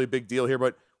really, really big deal here.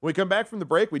 But when we come back from the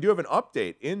break, we do have an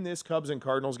update in this Cubs and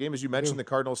Cardinals game. As you mentioned, the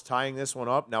Cardinals tying this one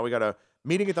up. Now we got a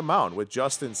meeting at the mound with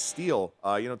Justin Steele,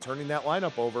 turning that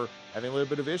lineup over, having a little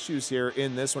bit of issues here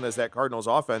in this one as that Cardinals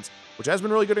offense, which has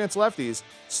been really good against lefties,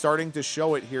 starting to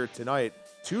show it here tonight.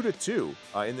 2-2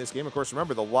 in this game. Of course,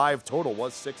 remember, the live total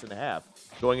was 6.5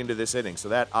 going into this inning, so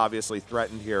that obviously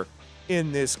threatened here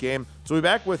in this game. So we'll be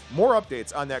back with more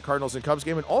updates on that Cardinals and Cubs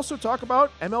game and also talk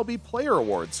about MLB Player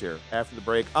Awards here after the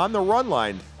break on the Run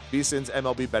Line, VSiN's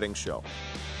MLB betting show.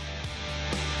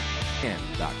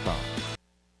 .com.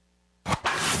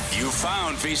 You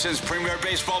found VSiN's premier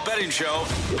baseball betting show.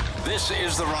 This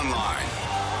is the Run Line.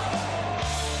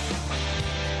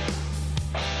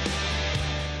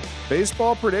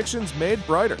 Baseball predictions made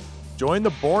brighter. Join the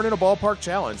Born in a Ballpark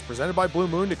Challenge presented by Blue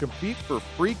Moon to compete for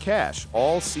free cash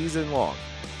all season long.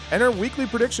 Enter weekly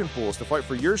prediction pools to fight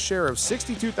for your share of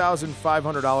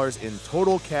 $62,500 in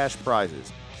total cash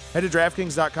prizes. Head to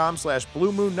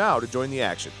DraftKings.com/Blue Moon now to join the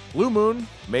action. Blue Moon,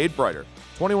 made brighter.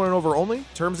 21 and over only.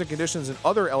 Terms and conditions and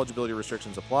other eligibility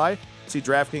restrictions apply. See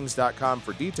DraftKings.com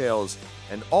for details,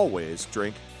 and always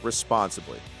drink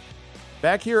responsibly.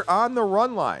 Back here on the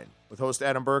Run Line with host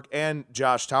Adam Burke and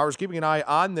Josh Towers, keeping an eye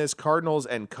on this Cardinals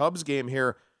and Cubs game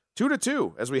here.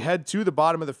 2-2 as we head to the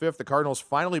bottom of the fifth. The Cardinals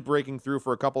finally breaking through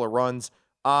for a couple of runs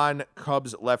on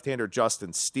Cubs left-hander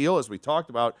Justin Steele. As we talked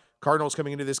about, Cardinals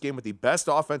coming into this game with the best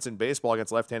offense in baseball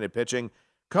against left-handed pitching.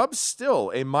 Cubs still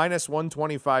a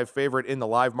 -125 favorite in the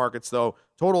live markets, though.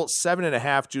 Total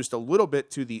 7.5, just a little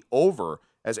bit to the over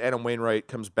as Adam Wainwright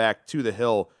comes back to the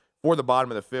hill for the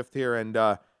bottom of the fifth here. And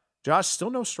Josh, still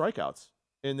no strikeouts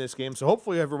in this game. So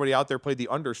hopefully everybody out there played the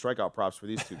under strikeout props for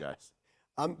these two guys.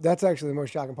 That's actually the most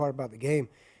shocking part about the game.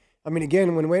 I mean,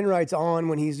 again, when Wainwright's on,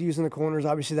 when he's using the corners,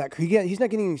 obviously he's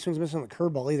not getting any swings missed on the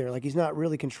curveball either. Like, he's not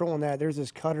really controlling that. There's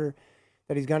this cutter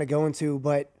that he's going to go into.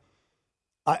 But,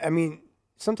 I mean,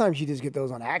 sometimes you just get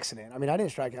those on accident. I mean, I didn't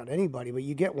strike out anybody, but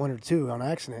you get one or two on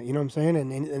accident. You know what I'm saying?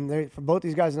 And for both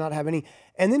these guys to not have any.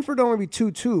 And then for it to only be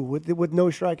 2-2 with no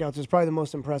strikeouts is probably the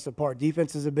most impressive part.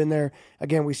 Defenses have been there.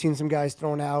 Again, we've seen some guys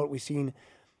thrown out. We've seen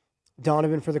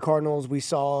Donovan for the Cardinals. We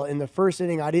saw in the first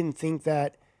inning, I didn't think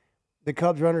that the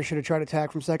Cubs runner should have tried to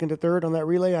tag from second to third on that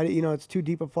relay. It's too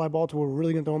deep a fly ball to where we're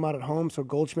really going to throw him out at home. So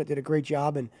Goldschmidt did a great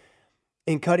job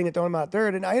in cutting it, throwing him out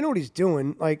third. And I know what he's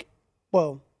doing.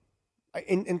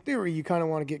 In theory, you kind of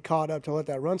want to get caught up to let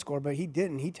that run score, but he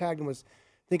didn't. He tagged and was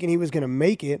thinking he was going to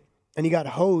make it, and he got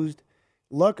hosed.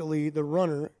 Luckily, the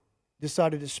runner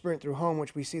decided to sprint through home,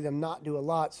 which we see them not do a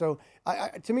lot. So,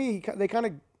 to me, they kind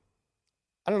of,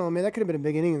 I don't know, man, that could have been a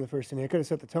big inning in the first inning. I could have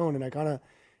set the tone, and I kind of,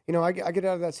 I get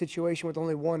out of that situation with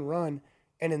only one run,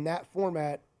 and in that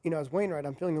format, as Wainwright,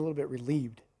 I'm feeling a little bit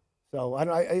relieved. So,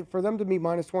 for them to be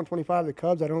minus 125, the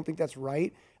Cubs, I don't think that's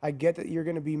right. I get that you're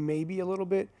going to be maybe a little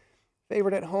bit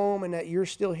favored at home and that you're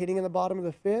still hitting in the bottom of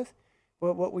the fifth.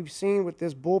 But what we've seen with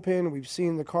this bullpen, we've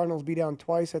seen the Cardinals be down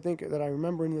twice, I think, that I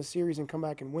remember in the series and come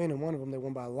back and win. And one of them, they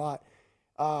won by a lot.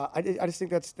 I just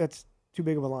think that's too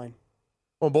big of a line.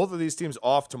 Well, both of these teams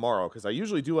off tomorrow, because I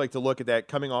usually do like to look at that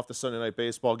coming off the Sunday Night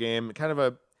Baseball game, kind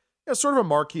of sort of a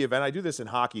marquee event. I do this in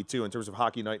hockey, too, in terms of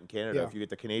Hockey Night in Canada, if you get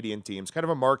the Canadian teams. Kind of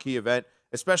a marquee event,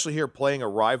 especially here playing a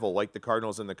rival like the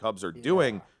Cardinals and the Cubs are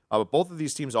doing. But both of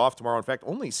these teams off tomorrow. In fact,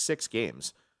 only 6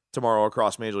 games tomorrow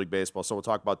across Major League Baseball. So we'll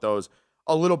talk about those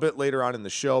a little bit later on in the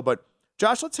show. But,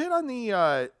 Josh, let's hit on the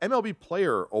MLB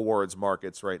Player Awards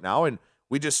markets right now. And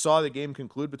we just saw the game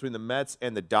conclude between the Mets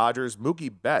and the Dodgers.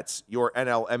 Mookie Betts, your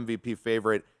NL MVP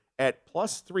favorite, at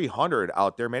plus 300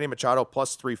 out there. Manny Machado,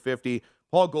 plus 350.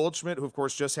 Paul Goldschmidt, who, of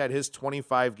course, just had his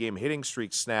 25-game hitting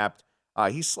streak snapped,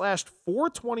 he slashed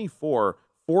 424,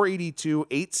 482,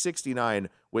 869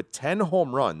 with 10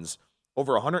 home runs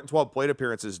over 112 plate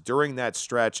appearances during that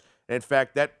stretch. And in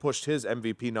fact, that pushed his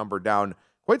MVP number down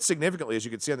quite significantly, as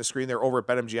you can see on the screen there over at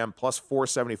BetMGM, plus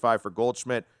 475 for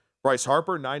Goldschmidt. Bryce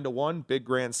Harper, 9-1, big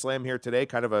grand slam here today,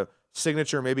 kind of a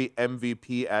signature, maybe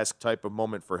MVP-esque type of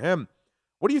moment for him.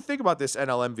 What do you think about this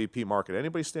NL MVP market?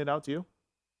 Anybody stand out to you?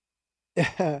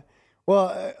 Yeah.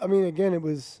 Well, I mean, again, it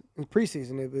was in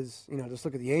preseason. It was, just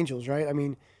look at the Angels, right? I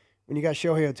mean, when you got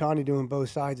Shohei Ohtani doing both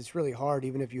sides, it's really hard,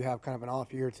 even if you have kind of an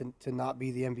off year, to not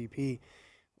be the MVP.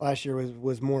 Last year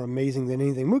was more amazing than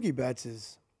anything. Mookie Betts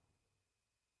is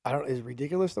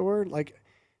ridiculous the word?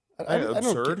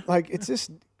 Absurd. It's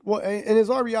just, and his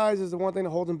RBIs is the one thing that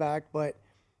holds him back, but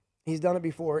he's done it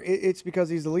before. It's because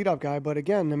he's the leadoff guy. But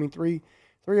again, I mean,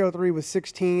 303 with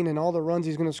 16 and all the runs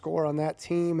he's going to score on that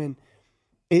team, and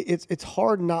it's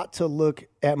hard not to look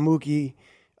at Mookie.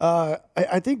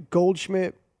 I think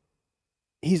Goldschmidt,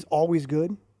 he's always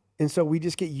good, and so we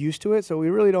just get used to it. So we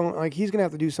really don't, he's going to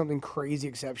have to do something crazy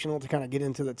exceptional to kind of get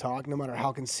into the talk, no matter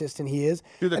how consistent he is.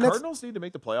 Do the Cardinals need to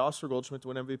make the playoffs for Goldschmidt to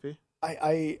win MVP?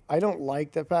 I don't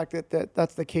like the fact that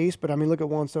that's the case, but I mean, look at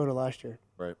Juan Soto last year.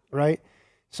 Right?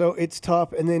 So it's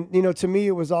tough. And then, to me,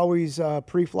 it was always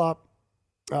pre-flop.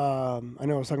 I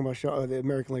know I was talking about the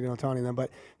American League and Ohtani then, but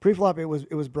pre-flop, it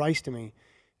was Bryce to me.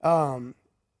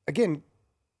 Again,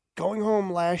 going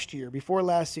home last year, before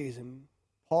last season,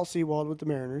 Paul Sewald with the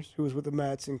Mariners, who was with the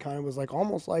Mets, and kind of was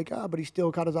almost but he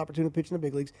still caught his opportunity to pitch in the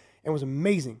big leagues and was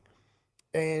amazing.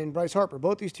 And Bryce Harper,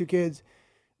 both these two kids,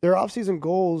 their offseason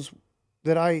goals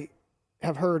that I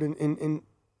have heard and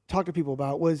talked to people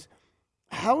about was,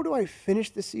 how do I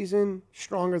finish the season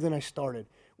stronger than I started?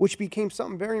 Which became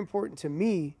something very important to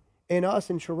me and us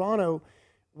in Toronto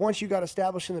once you got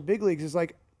established in the big leagues. Is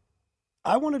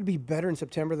I wanted to be better in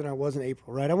September than I was in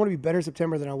April, right? I want to be better in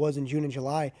September than I was in June and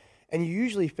July. And you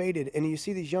usually faded. And you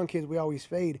see these young kids, we always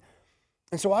fade.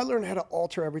 And so I learned how to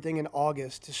alter everything in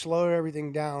August to slow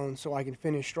everything down so I can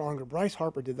finish stronger. Bryce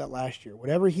Harper did that last year.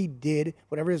 Whatever he did,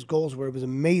 whatever his goals were, it was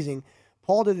amazing.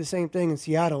 Paul did the same thing in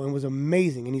Seattle and was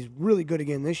amazing. And he's really good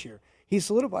again this year. He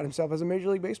solidified himself as a Major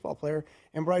League Baseball player,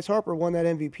 and Bryce Harper won that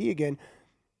MVP again.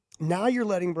 Now you're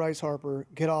letting Bryce Harper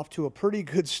get off to a pretty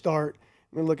good start.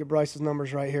 I'm going to look at Bryce's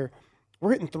numbers right here.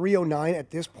 We're hitting 309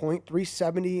 at this point,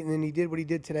 370, and then he did what he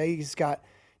did today. He's got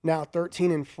now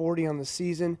 13 and 40 on the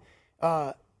season,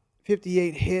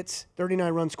 58 hits,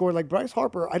 39 runs scored. Bryce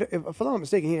Harper, if I'm not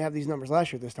mistaken, he didn't have these numbers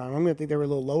last year this time. I'm going to think they were a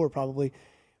little lower probably.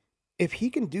 If he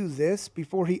can do this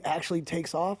before he actually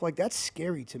takes off, that's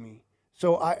scary to me.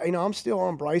 So I'm still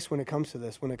on Bryce when it comes to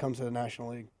this, when it comes to the National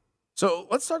League. So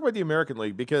let's talk about the American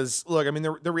League, because look, I mean,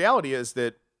 the reality is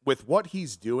that with what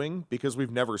he's doing, because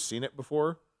we've never seen it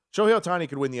before, Shohei Ohtani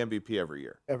could win the MVP every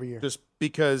year. Every year. Just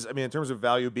because, I mean, in terms of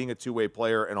value, being a two-way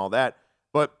player and all that.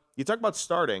 But you talk about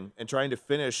starting and trying to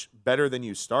finish better than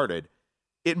you started.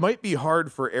 It might be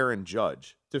hard for Aaron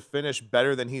Judge to finish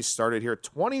better than he started here.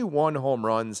 21 home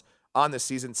runs on the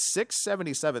season,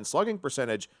 677 slugging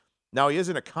percentage. Now, he is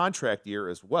in a contract year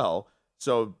as well,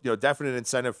 so definite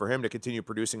incentive for him to continue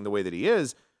producing the way that he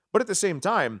is. But at the same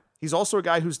time, he's also a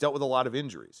guy who's dealt with a lot of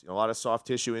injuries, a lot of soft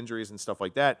tissue injuries and stuff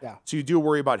like that. Yeah. So you do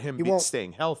worry about him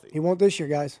staying healthy. He won't this year,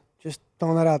 guys. Just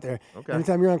throwing that out there. Okay.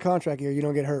 Anytime you're on contract here, you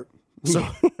don't get hurt. So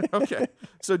okay.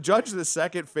 So Judge the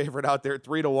second favorite out there,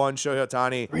 3-1. Shohei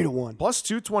Ohtani 3-1 plus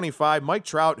 225. Mike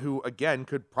Trout, who again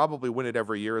could probably win it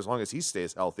every year as long as he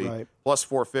stays healthy, right, plus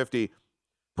 450.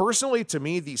 Personally, to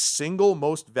me, the single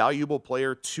most valuable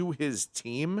player to his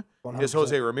team 100%. is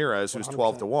Jose Ramirez, who's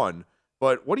 12-1.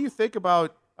 But what do you think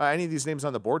about any of these names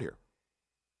on the board here?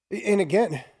 And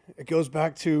again, it goes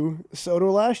back to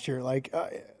Soto last year. Like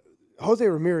Jose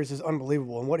Ramirez is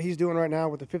unbelievable, and what he's doing right now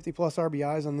with the 50-plus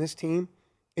RBIs on this team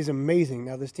is amazing.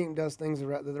 Now, this team does things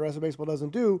that the rest of baseball doesn't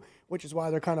do, which is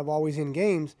why they're kind of always in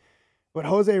games. But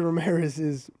Jose Ramirez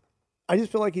is – I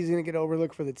just feel like he's going to get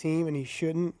overlooked for the team, and he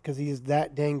shouldn't because he is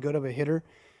that dang good of a hitter.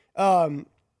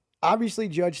 Obviously,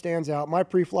 Judge stands out. My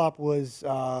pre-flop was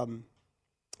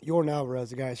Yordan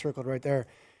Alvarez, the guy I circled right there.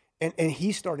 And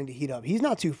he's starting to heat up. He's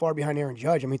not too far behind Aaron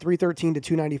Judge. I mean, 313 to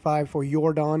 295 for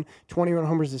Yordan, 21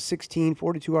 homers to 16,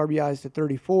 42 RBIs to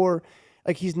 34.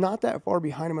 Like, he's not that far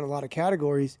behind him in a lot of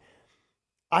categories.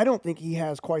 I don't think he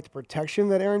has quite the protection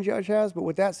that Aaron Judge has. But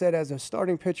with that said, as a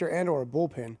starting pitcher and or a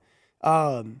bullpen,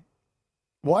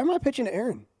 why am I pitching to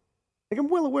Aaron? Like, I'm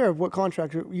well aware of what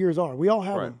contract years are. We all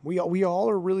have them. We all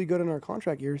are really good in our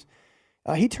contract years.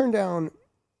 He turned down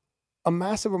a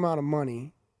massive amount of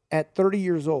money at 30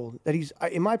 years old, that he's,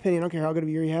 in my opinion, I don't care how good of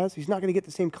a year he has, he's not going to get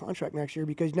the same contract next year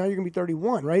because now you're going to be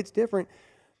 31, right? It's different.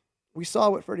 We saw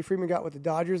what Freddie Freeman got with the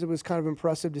Dodgers. It was kind of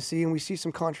impressive to see, and we see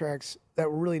some contracts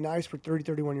that were really nice for 30,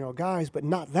 31-year-old guys, but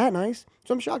not that nice.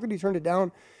 So I'm shocked that he turned it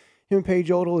down. Him and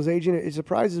Paige Odell, his agent, it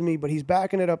surprises me, but he's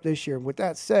backing it up this year. With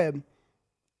that said,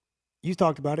 you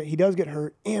talked about it. He does get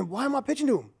hurt, and why am I pitching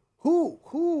to him?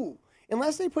 Who?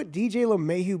 Unless they put DJ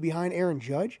LeMahieu behind Aaron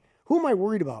Judge, who am I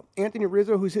worried about? Anthony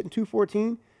Rizzo, who's hitting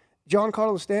 214.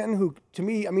 Giancarlo Stanton, who, to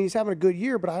me, I mean, he's having a good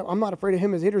year, but I'm not afraid of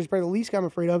him as a hitter. He's probably the least guy I'm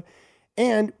afraid of.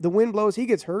 And the wind blows, he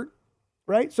gets hurt,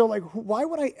 right? So, like, why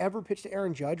would I ever pitch to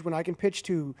Aaron Judge when I can pitch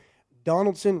to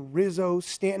Donaldson, Rizzo,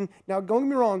 Stanton? Now, don't get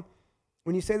me wrong.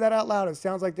 When you say that out loud, it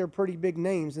sounds like they're pretty big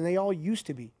names, and they all used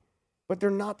to be. But they're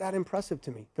not that impressive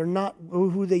to me. They're not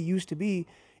who they used to be.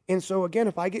 And so, again,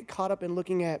 if I get caught up in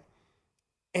looking at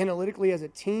analytically as a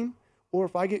team, or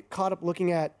if I get caught up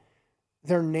looking at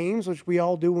their names, which we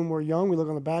all do when we're young, we look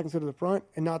on the back instead of the front,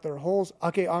 and not their holes,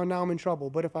 okay, now I'm in trouble.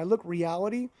 But if I look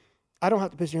reality, I don't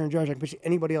have to pitch Aaron Judge. I can pitch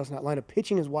anybody else in that lineup.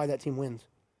 Pitching is why that team wins.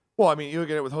 Well, I mean, you look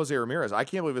at it with Jose Ramirez. I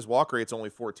can't believe his walk rate's only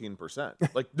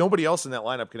 14%. Like, nobody else in that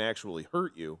lineup can actually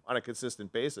hurt you on a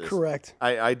consistent basis. Correct.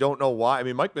 I don't know why. I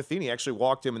mean, Mike Matheny actually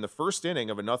walked him in the first inning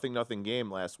of a 0-0 game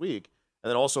last week, and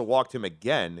then also walked him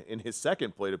again in his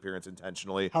second plate appearance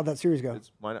intentionally. How'd that series go?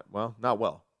 Not well. Not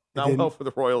well for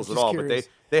the Royals at all, curious.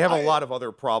 but they have a lot of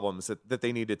other problems that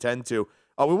they need to tend to.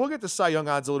 We will get to Cy Young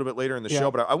odds a little bit later in the show,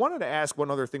 but I wanted to ask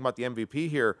one other thing about the MVP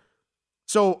here.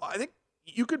 So I think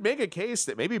you could make a case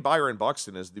that maybe Byron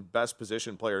Buxton is the best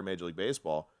position player in Major League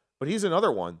Baseball, but he's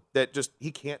another one that just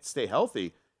he can't stay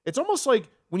healthy. It's almost like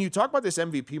when you talk about this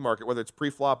MVP market, whether it's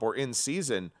pre-flop or in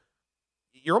season,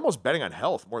 you're almost betting on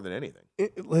health more than anything.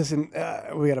 Listen,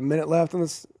 we got a minute left on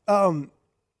this.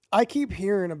 I keep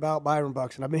hearing about Byron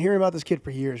Buxton. I've been hearing about this kid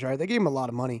for years, right? They gave him a lot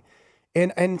of money.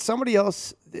 And somebody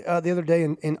else the other day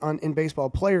in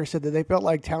baseball, player said that they felt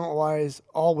like talent-wise,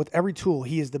 all with every tool,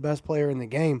 he is the best player in the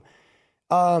game.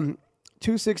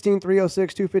 216,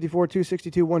 306, 254,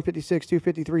 262, 156,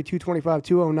 253, 225,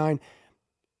 209.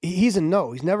 He's a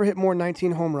no. He's never hit more than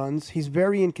 19 home runs. He's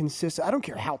very inconsistent. I don't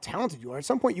care how talented you are. At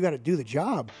some point, you got to do the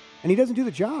job. And he doesn't do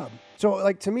the job. So,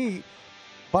 like, to me,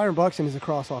 Byron Buxton is a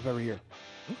cross-off every year.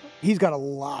 He's got a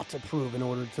lot to prove in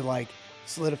order to, like,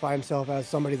 solidify himself as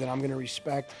somebody that I'm going to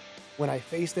respect when I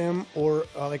face them, or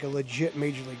like a legit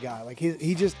major league guy. Like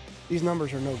he just, these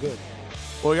numbers are no good.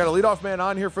 Well, we got a leadoff man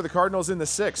on here for the Cardinals in the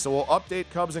 6th, so we'll update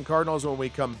Cubs and Cardinals when we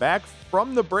come back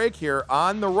from the break here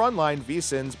on the Run Line,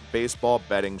 VSiN's baseball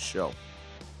betting show.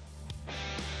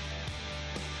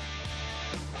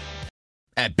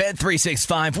 At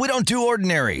Bet365, we don't do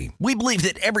ordinary. We believe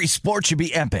that every sport should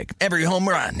be epic. Every home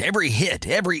run, every hit,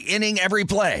 every inning, every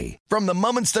play. From the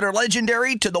moments that are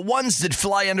legendary to the ones that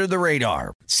fly under the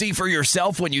radar. See for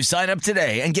yourself when you sign up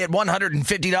today and get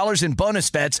 $150 in bonus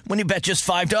bets when you bet just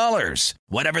 $5.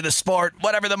 Whatever the sport,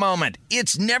 whatever the moment,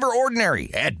 it's never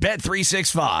ordinary at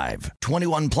Bet365.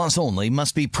 21 plus only.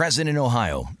 Must be present in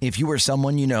Ohio. If you or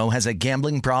someone you know has a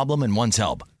gambling problem and wants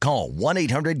help, call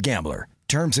 1-800-GAMBLER.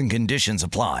 Terms and conditions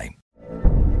apply.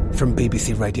 From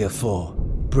BBC Radio 4,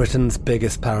 Britain's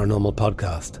biggest paranormal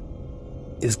podcast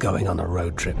is going on a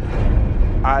road trip.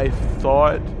 I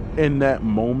thought in that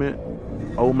moment,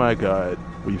 oh my God,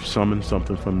 we've summoned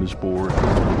something from this board.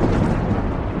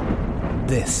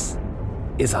 This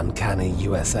is Uncanny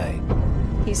USA.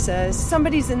 He says,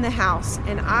 somebody's in the house,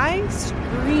 and I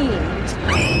screamed.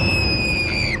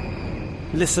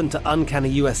 Listen to Uncanny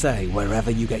USA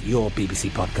wherever you get your BBC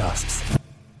podcasts,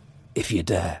 if you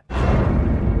dare.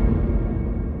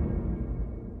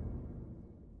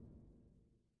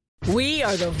 We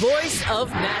are the voice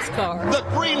of NASCAR. The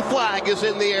green flag is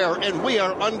in the air, and we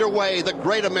are underway. The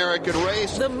Great American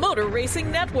Race. The Motor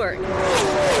Racing Network.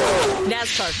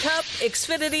 NASCAR Cup,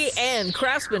 Xfinity, and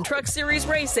Craftsman Truck Series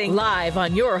Racing live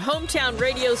on your hometown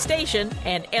radio station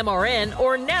and MRN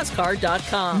or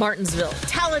NASCAR.com. Martinsville,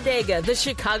 Talladega, the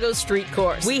Chicago Street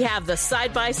Course. We have the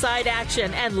side-by-side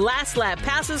action and last lap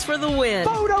passes for the win.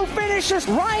 Photo finishes.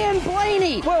 Ryan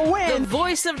Blaney will win. The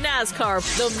voice of NASCAR,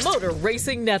 the Motor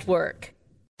Racing Network.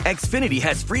 Xfinity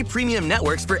has free premium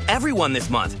networks for everyone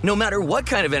this month, no matter what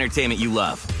kind of entertainment you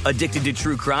love. Addicted to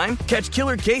true crime? Catch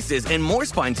killer cases and more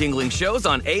spine-tingling shows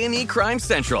on A&E Crime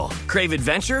Central. Crave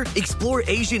adventure? Explore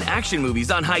Asian action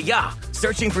movies on Hi-Ya.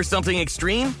 Searching for something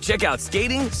extreme? Check out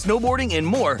skating, snowboarding, and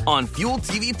more on Fuel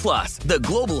TV Plus, the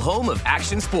global home of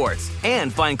action sports.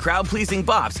 And find crowd-pleasing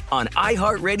bops on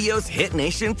iHeartRadio's Hit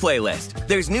Nation playlist.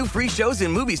 There's new free shows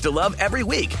and movies to love every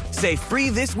week. Say free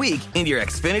this week in your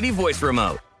Xfinity voice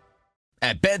remote.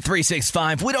 At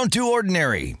Bet365, we don't do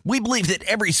ordinary. We believe that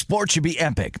every sport should be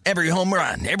epic. Every home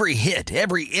run, every hit,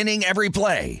 every inning, every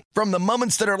play. From the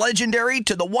moments that are legendary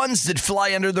to the ones that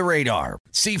fly under the radar.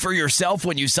 See for yourself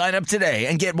when you sign up today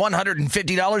and get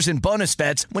 $150 in bonus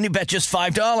bets when you bet just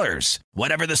 $5.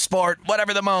 Whatever the sport,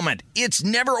 whatever the moment, it's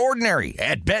never ordinary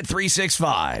at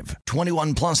Bet365.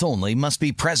 21 plus only. Must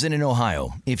be present in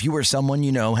Ohio. If you or someone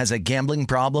you know has a gambling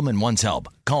problem and wants help,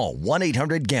 call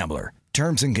 1-800-GAMBLER.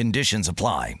 Terms and conditions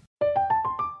apply.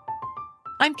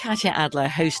 I'm Katya Adler,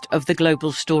 host of The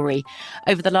Global Story.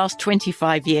 Over the last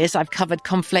 25 years, I've covered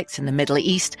conflicts in the Middle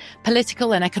East,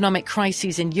 political and economic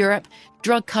crises in Europe,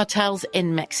 drug cartels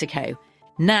in Mexico.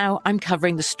 Now I'm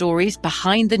covering the stories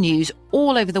behind the news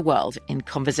all over the world in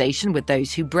conversation with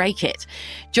those who break it.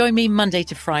 Join me Monday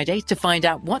to Friday to find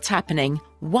out what's happening,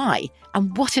 why,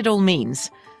 and what it all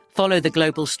means. Follow The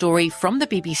Global Story from the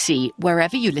BBC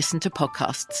wherever you listen to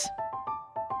podcasts.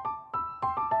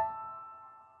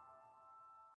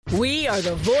 We are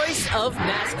the voice of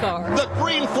NASCAR. The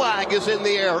green flag is in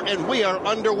the air, and we are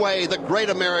underway. The Great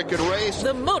American Race.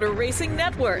 The Motor Racing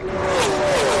Network.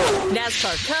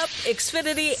 NASCAR Cup,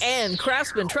 Xfinity, and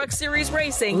Craftsman Truck Series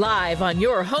Racing live on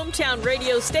your hometown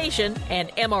radio station and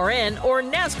MRN or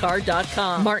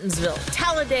NASCAR.com. Martinsville,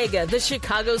 Talladega, the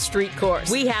Chicago Street Course.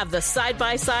 We have the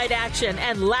side-by-side action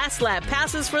and last lap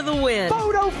passes for the win.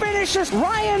 Photo finishes.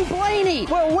 Ryan Blaney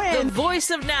will win. The voice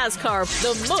of NASCAR,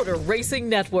 the Motor Racing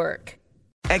Network.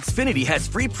 Xfinity has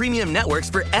free premium networks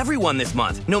for everyone this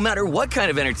month, no matter what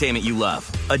kind of entertainment you love.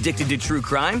 Addicted to true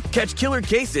crime? Catch killer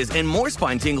cases and more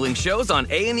spine-tingling shows on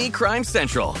A&E Crime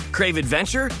Central. Crave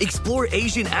adventure? Explore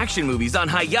Asian action movies on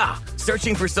Hi-Ya.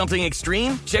 Searching for something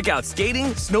extreme? Check out skating,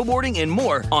 snowboarding, and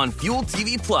more on Fuel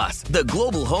TV Plus, the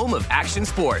global home of action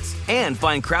sports. And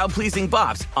find crowd-pleasing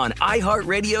bops on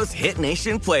iHeartRadio's Hit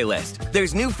Nation playlist.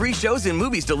 There's new free shows and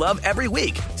movies to love every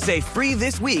week. Say free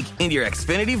this week in your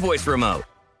Xfinity voice remote.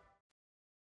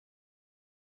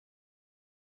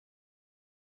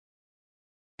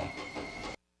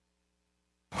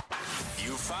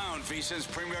 You found VSiN's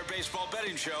premier baseball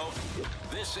betting show.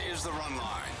 This is The Run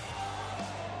Line.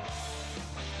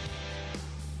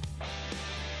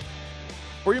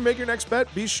 Before you make your next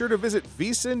bet, be sure to visit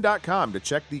vsin.com to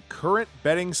check the current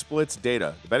betting splits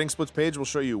data. The betting splits page will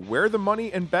show you where the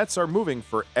money and bets are moving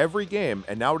for every game,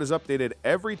 and now it is updated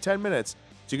every 10 minutes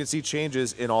so you can see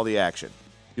changes in all the action.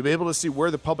 You'll be able to see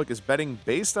where the public is betting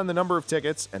based on the number of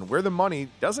tickets and where the money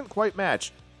doesn't quite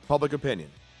match public opinion.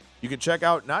 You can check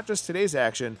out not just today's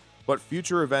action, but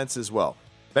future events as well.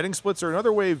 Betting splits are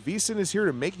another way VSiN is here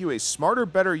to make you a smarter,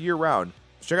 better year-round.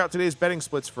 Check out today's betting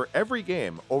splits for every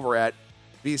game over at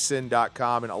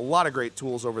vsin.com, and a lot of great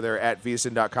tools over there at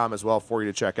vsin.com as well for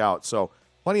you to check out. So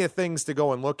plenty of things to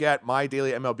go and look at. My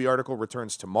daily MLB article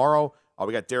returns tomorrow.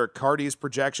 We got Derek Carty's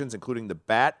projections, including the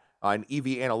bat and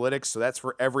EV analytics. So that's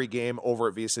for every game over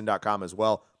at vsin.com as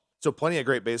well. So plenty of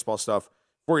great baseball stuff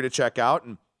for you to check out.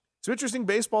 And some interesting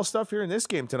baseball stuff here in this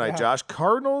game tonight, Josh.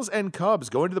 Cardinals and Cubs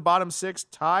going to the bottom six,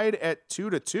 tied at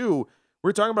 2-2. We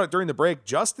were talking about it during the break.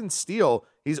 Justin Steele,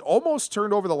 he's almost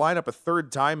turned over the lineup a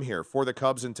third time here for the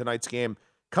Cubs in tonight's game.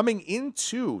 Coming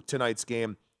into tonight's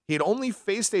game, he had only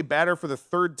faced a batter for the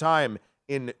third time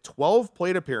in 12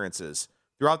 plate appearances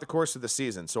throughout the course of the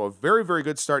season. So a very, very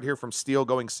good start here from Steele,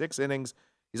 going 6 innings.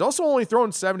 He's also only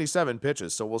thrown 77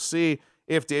 pitches, so we'll see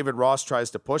if David Ross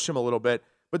tries to push him a little bit.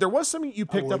 But there was something you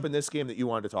picked up in this game that you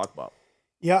wanted to talk about.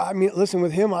 Yeah, I mean, listen,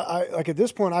 with him, I like at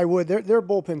this point, I would. Their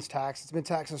bullpen's taxed. It's been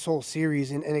taxed this whole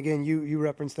series. And again, you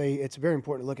referenced it's very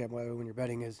important to look at when you're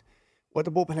betting is what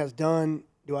the bullpen has done.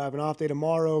 Do I have an off day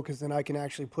tomorrow? Because then I can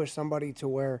actually push somebody to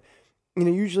where,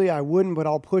 usually I wouldn't, but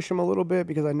I'll push them a little bit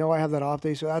because I know I have that off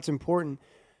day. So that's important.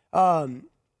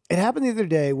 It happened the other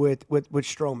day with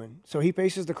Stroman. So he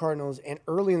faces the Cardinals, and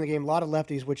early in the game, a lot of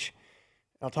lefties, which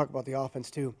I'll talk about the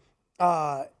offense too.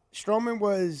 Stroman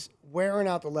was wearing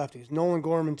out the lefties. Nolan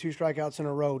Gorman, 2 strikeouts in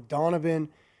a row. Donovan,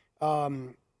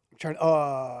 I'm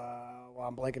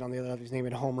blanking on the other lefty's name,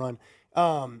 at a home run.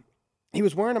 He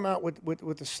was wearing them out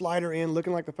with the slider in,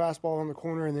 looking like the fastball on the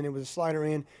corner, and then it was a slider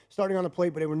in, starting on the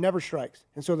plate, but they were never strikes.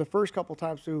 And so the first couple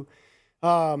times through,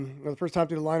 the first time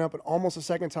through the lineup, and almost the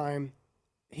second time,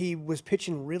 he was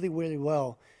pitching really, really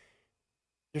well.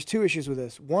 There's 2 issues with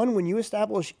this. One, when you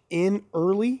establish in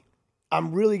early,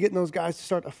 I'm really getting those guys to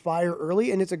start to fire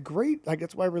early, and it's a great,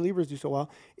 that's why relievers do so well.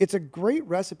 It's a great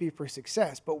recipe for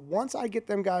success. But once I get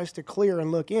them guys to clear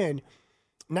and look in,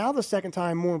 now the second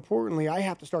time, more importantly, I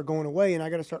have to start going away, and I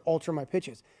got to start altering my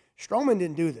pitches. Stroman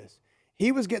didn't do this.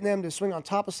 He was getting them to swing on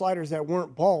top of sliders that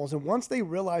weren't balls, and once they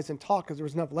realized and talked, because there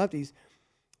was enough lefties,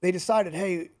 they decided,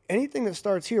 hey, anything that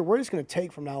starts here, we're just going to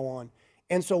take from now on.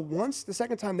 And so once the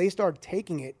second time they started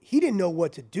taking it, he didn't know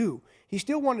what to do. He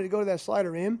still wanted to go to that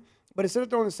slider in, but instead of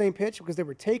throwing the same pitch because they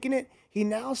were taking it, he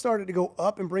now started to go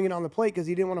up and bring it on the plate because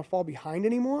he didn't want to fall behind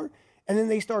anymore. And then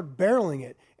they started barreling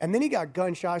it. And then he got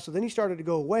gun shy, so then he started to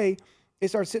go away. It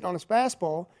started sitting on his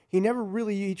fastball. He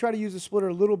tried to use the splitter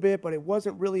a little bit, but it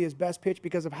wasn't really his best pitch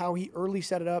because of how he early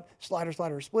set it up, slider,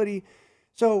 splitty.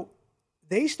 So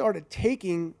they started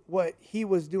taking what he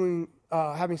was doing,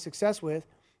 having success with,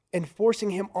 and forcing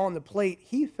him on the plate.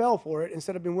 He fell for it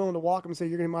instead of being willing to walk him and say,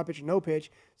 you're going to my pitch or no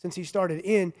pitch, since he started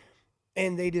in.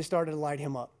 And they just started to light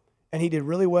him up. And he did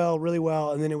really well.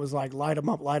 And then it was like, light him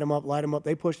up.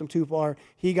 They pushed him too far.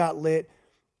 He got lit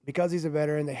because he's a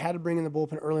veteran. They had to bring in the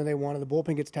bullpen earlier than they wanted. The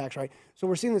bullpen gets taxed, right? So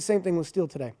we're seeing the same thing with Steele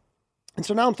today. And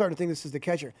so now I'm starting to think this is the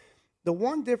catcher. The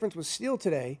one difference with Steele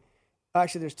today,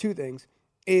 actually there's 2 things,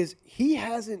 is he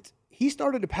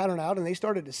started to pattern out and they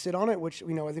started to sit on it, which,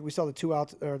 I think we saw the 2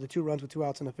 outs or the 2 runs with 2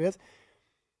 outs in the 5th.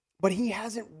 But he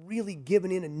hasn't really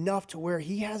given in enough to where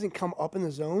he hasn't come up in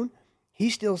the zone.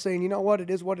 He's still saying, you know what, it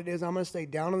is what it is. I'm going to stay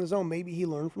down in the zone. Maybe he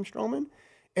learned from Stroman.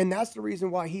 And that's the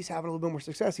reason why he's having a little bit more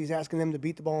success. He's asking them to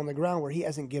beat the ball on the ground where he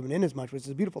hasn't given in as much, which is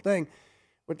a beautiful thing.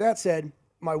 With that said,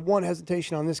 my one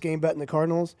hesitation on this game betting the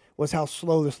Cardinals was how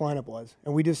slow this lineup was.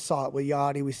 And we just saw it with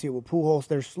Yachty. We see it with Pujols.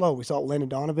 They're slow. We saw it with Landon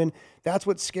Donovan. That's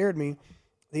what scared me.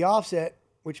 The offset,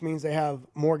 which means they have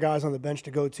more guys on the bench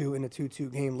to go to in a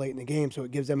 2-2 game late in the game, so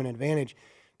it gives them an advantage.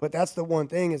 But that's the one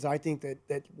thing is I think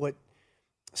that what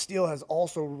Steele has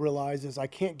also realized is I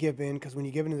can't give in because when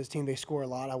you give in to this team, they score a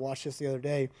lot. I watched this the other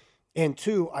day. And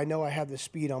 2, I know I have the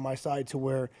speed on my side to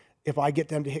where if I get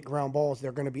them to hit ground balls,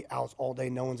 they're going to be outs all day.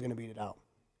 No one's going to beat it out.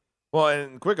 Well,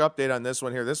 and quick update on this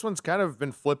one here. This one's kind of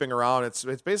been flipping around. It's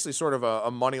basically sort of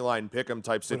a money line pick'em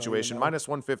type situation. Minus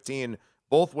 115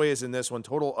 both ways in this one.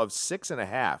 Total of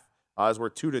 6.5 as we're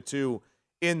 2-2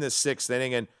 in the 6th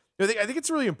inning. And I think it's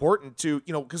really important to,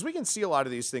 because we can see a lot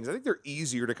of these things. I think they're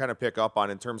easier to kind of pick up on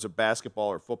in terms of basketball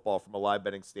or football from a live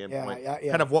betting standpoint. Yeah.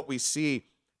 Kind of what we see,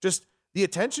 just the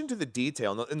attention to the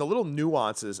detail and the little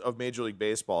nuances of Major League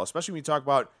Baseball, especially when you talk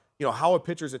about, how a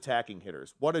pitcher's attacking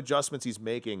hitters, what adjustments he's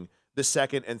making the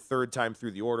second and third time through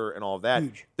the order and all of that.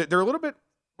 Huge. They're a little bit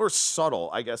more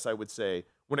subtle, I guess I would say,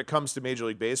 when it comes to Major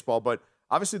League Baseball. But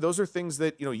obviously those are things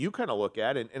that, you kind of look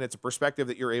at and it's a perspective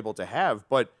that you're able to have.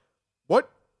 But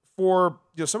what for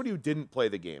somebody who didn't play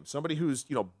the game, somebody who's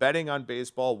betting on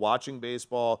baseball, watching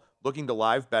baseball, looking to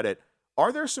live bet it,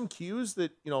 are there some cues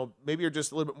that maybe are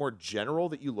just a little bit more general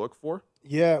that you look for?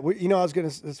 Yeah,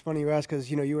 it's funny you ask because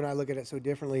you and I look at it so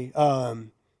differently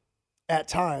at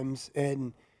times,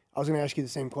 and I was going to ask you the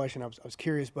same question. I was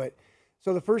curious, but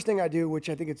so the first thing I do, which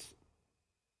I think it's,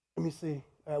 let me see,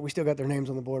 we still got their names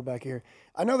on the board back here.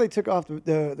 I know they took off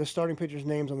the starting pitchers'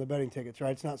 names on the betting tickets,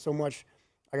 right? It's not so much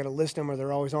I got to list them or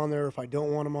they're always on there. If I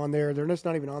don't want them on there, they're just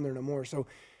not even on there no more. So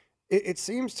it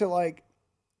seems to like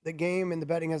the game and the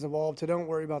betting has evolved to don't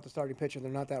worry about the starting pitcher.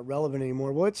 They're not that relevant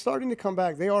anymore. Well, it's starting to come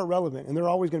back. They are relevant, and they're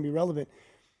always going to be relevant.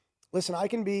 Listen, I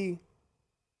can be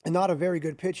not a very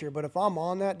good pitcher, but if I'm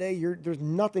on that day, there's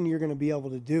nothing you're going to be able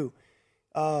to do.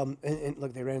 And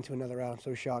look, they ran into another out. I'm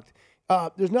so shocked.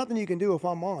 There's nothing you can do if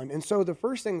I'm on. And so the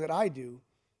first thing that I do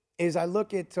is I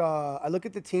look at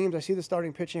the teams. I see the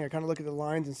starting pitching. I kind of look at the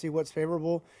lines and see what's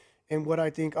favorable. and what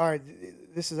I think, all right,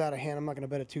 this is out of hand. I'm not going to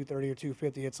bet a 230 or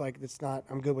 250. It's like, it's not,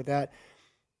 I'm good with that.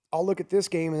 I'll look at this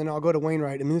game, and then I'll go to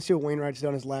Wainwright. And let me see what Wainwright's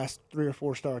done his last 3 or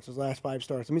 4 starts, his last 5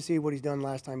 starts. Let me see what he's done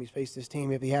last time he's faced this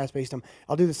team, if he has faced them.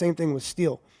 I'll do the same thing with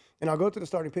Steele. And I'll go to the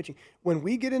starting pitching. When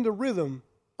we get into rhythm,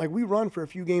 like we run for a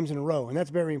few games in a row, and that's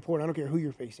very important. I don't care who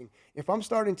you're facing. If I'm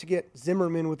starting to get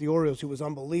Zimmerman with the Orioles, who was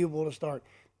unbelievable to start,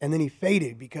 and then he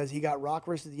faded because he got rocked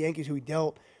versus the Yankees, who he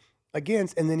dealt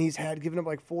against, and then he's given up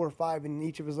like 4 or 5 in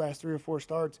each of his last 3 or 4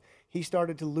 starts, he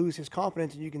started to lose his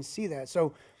confidence, and you can see that.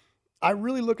 So I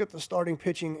really look at the starting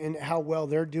pitching and how well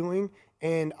they're doing,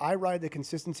 and I ride the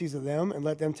consistencies of them and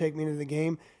let them take me into the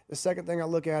game. The second thing I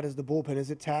look at is the bullpen.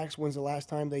 Is it taxed? When's the last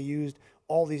time they used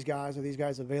all these guys? Are these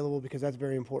guys available? Because that's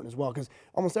very important as well, because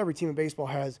almost every team in baseball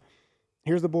has,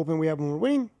 here's the bullpen we have when we're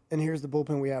winning, and here's the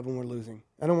bullpen we have when we're losing.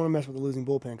 I don't want to mess with the losing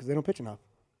bullpen because they don't pitch enough.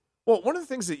 Well, one of the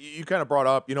things that you kind of brought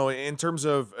up, in terms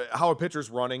of how a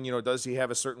pitcher's running, does he have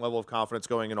a certain level of confidence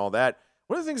going and all that?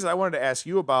 One of the things that I wanted to ask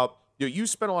you about, you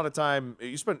spent a lot of time,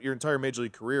 you spent your entire Major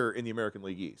League career in the American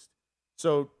League East.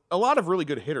 So a lot of really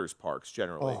good hitters parks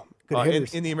generally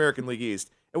in the American League East.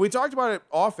 And we talked about it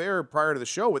off air prior to the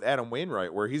show with Adam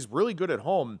Wainwright, where he's really good at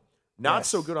home, not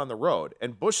so good on the road.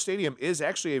 And Busch Stadium is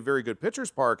actually a very good pitcher's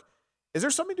park. Is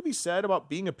there something to be said about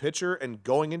being a pitcher and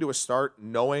going into a start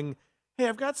knowing, hey,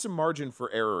 I've got some margin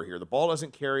for error here. The ball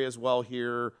doesn't carry as well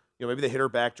here. Maybe the hitter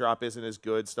backdrop isn't as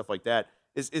good, stuff like that.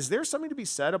 Is there something to be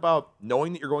said about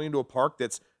knowing that you're going into a park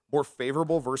that's more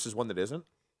favorable versus one that isn't?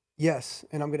 Yes,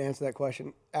 and I'm going to answer that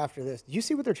question after this. Did you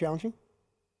see what they're challenging?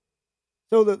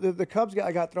 So the Cubs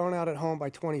guy got thrown out at home by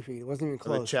 20 feet. It wasn't even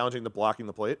close. Are they challenging the blocking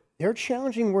the plate? They're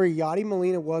challenging where Yadi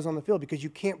Molina was on the field because you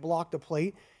can't block the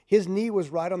plate. His knee was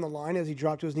right on the line as he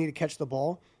dropped to his knee to catch the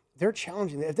ball. They're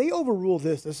challenging. If they overrule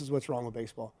this is what's wrong with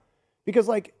baseball. Because,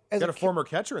 as got a former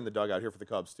catcher in the dugout here for the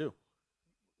Cubs, too.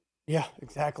 Yeah,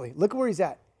 exactly. Look where he's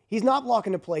at. He's not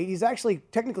blocking the plate. He's actually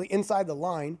technically inside the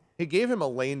line. He gave him a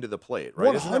lane to the plate,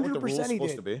 right? 100% Isn't that what the rule's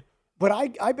supposed to be? But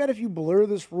I bet if you blur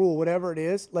this rule, whatever it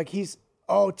is,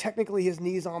 technically his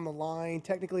knee's on the line,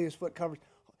 technically his foot covers.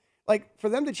 For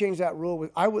them to change that rule,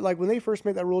 I would when they first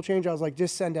made that rule change, I was like,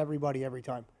 just send everybody every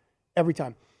time. Every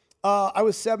time. I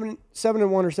was 7-1 or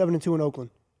 7-2 in Oakland.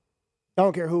 I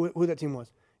don't care who that team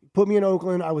was. Put me in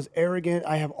Oakland. I was arrogant.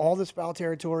 I have all this foul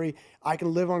territory. I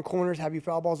can live on corners, have you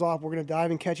foul balls off. We're going to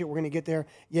dive and catch it. We're going to get there.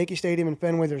 Yankee Stadium and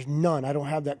Fenway, there's none. I don't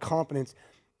have that confidence.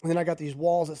 And then I got these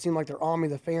walls that seem like they're on me.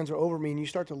 The fans are over me, and you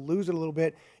start to lose it a little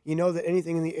bit. You know that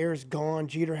anything in the air is gone.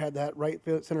 Jeter had that right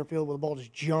field, center field where the ball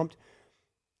just jumped.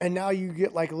 And now you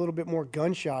get a little bit more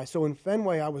gun shy. So in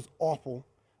Fenway, I was awful.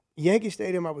 Yankee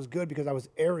Stadium, I was good because I was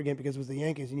arrogant because it was the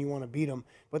Yankees and you want to beat them.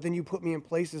 But then you put me in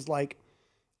places like,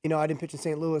 I didn't pitch in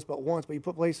St. Louis but once, but you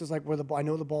put places like where I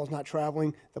know the ball's not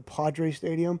traveling, the Padres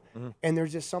Stadium, and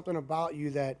there's just something about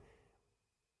you that,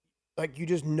 you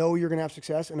just know you're going to have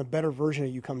success and a better version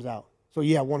of you comes out. So,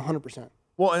 yeah, 100%.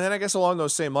 Well, and then I guess along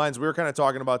those same lines, we were kind of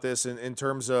talking about this in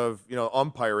terms of,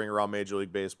 umpiring around Major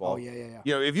League Baseball. Oh, yeah.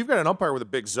 If you've got an umpire with a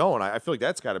big zone, I feel like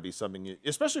that's got to be something,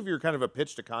 especially if you're kind of a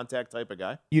pitch-to-contact type of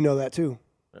guy. You know that, too.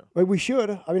 Yeah. We should.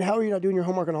 How are you not doing your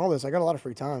homework on all this? I got a lot of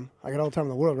free time. I got all the time in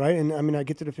the world, right? And I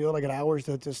get to the field. I got hours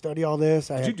to study all this.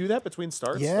 Did you do that between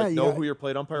starts? Yeah. Know who your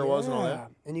plate umpire was and all that?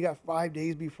 And you got 5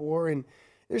 days before. And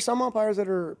there's some umpires that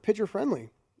are pitcher-friendly.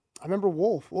 I remember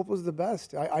Wolf. Wolf was the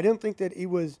best. I didn't think that he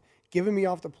was giving me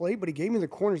off the plate, but he gave me the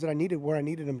corners that I needed where I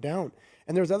needed him down.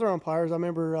 And there's other umpires. I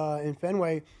remember in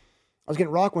Fenway, I was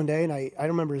getting rocked one day, and I don't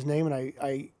remember his name, and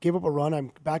I gave up a run.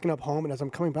 I'm backing up home, and as I'm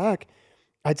coming back,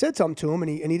 I'd said something to him, and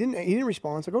he didn't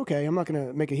respond. It's like, okay, I'm not going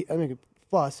to make a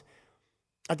fuss.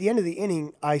 At the end of the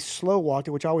inning, I slow walked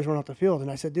it, which I always run off the field,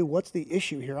 and I said, dude, what's the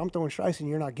issue here? I'm throwing strikes, and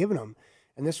you're not giving them.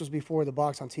 And this was before the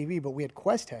box on TV, but we had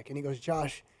Questec, and he goes,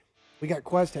 Josh, we got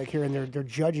Questec here, and they're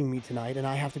judging me tonight, and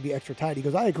I have to be extra tight. He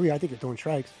goes, I agree, I think you're throwing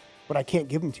strikes, but I can't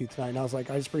give them to you tonight. And I was like,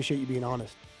 I just appreciate you being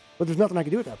honest. But there's nothing I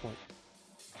can do at that point.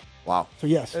 Wow. So,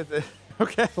 yes.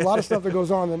 Okay. It's a lot of stuff that goes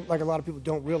on that a lot of people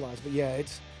don't realize, but yeah,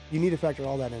 you need to factor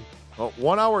all that in. Well,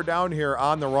 1 hour down here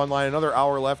on the run line, another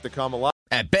hour left to come.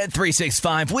 At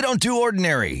Bet365, we don't do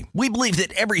ordinary. We believe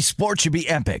that every sport should be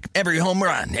epic. Every home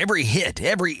run, every hit,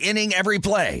 every inning, every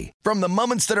play. From the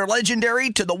moments that are legendary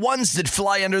to the ones that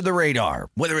fly under the radar.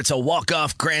 Whether it's a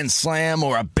walk-off grand slam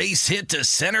or a base hit to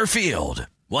center field.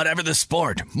 Whatever the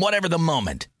sport, whatever the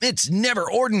moment. It's never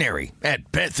ordinary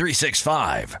at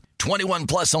Bet365. 21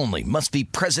 plus only. Must be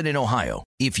present in Ohio.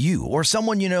 If you or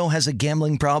someone you know has a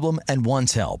gambling problem and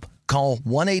wants help, call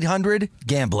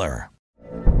 1-800-GAMBLER.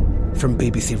 From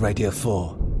BBC Radio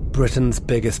 4, Britain's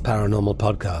biggest paranormal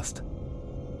podcast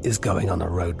is going on a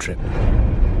road trip.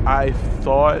 I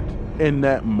thought in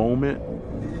that moment,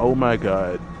 oh my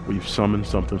God, we've summoned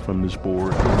something from this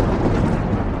board.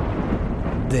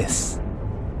 This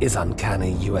is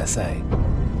Uncanny USA.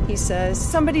 He says,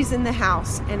 somebody's in the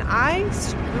house, and I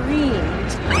screamed.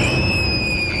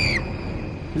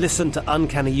 Listen to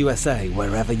Uncanny USA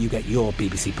wherever you get your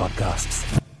BBC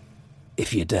podcasts,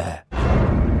 if you dare.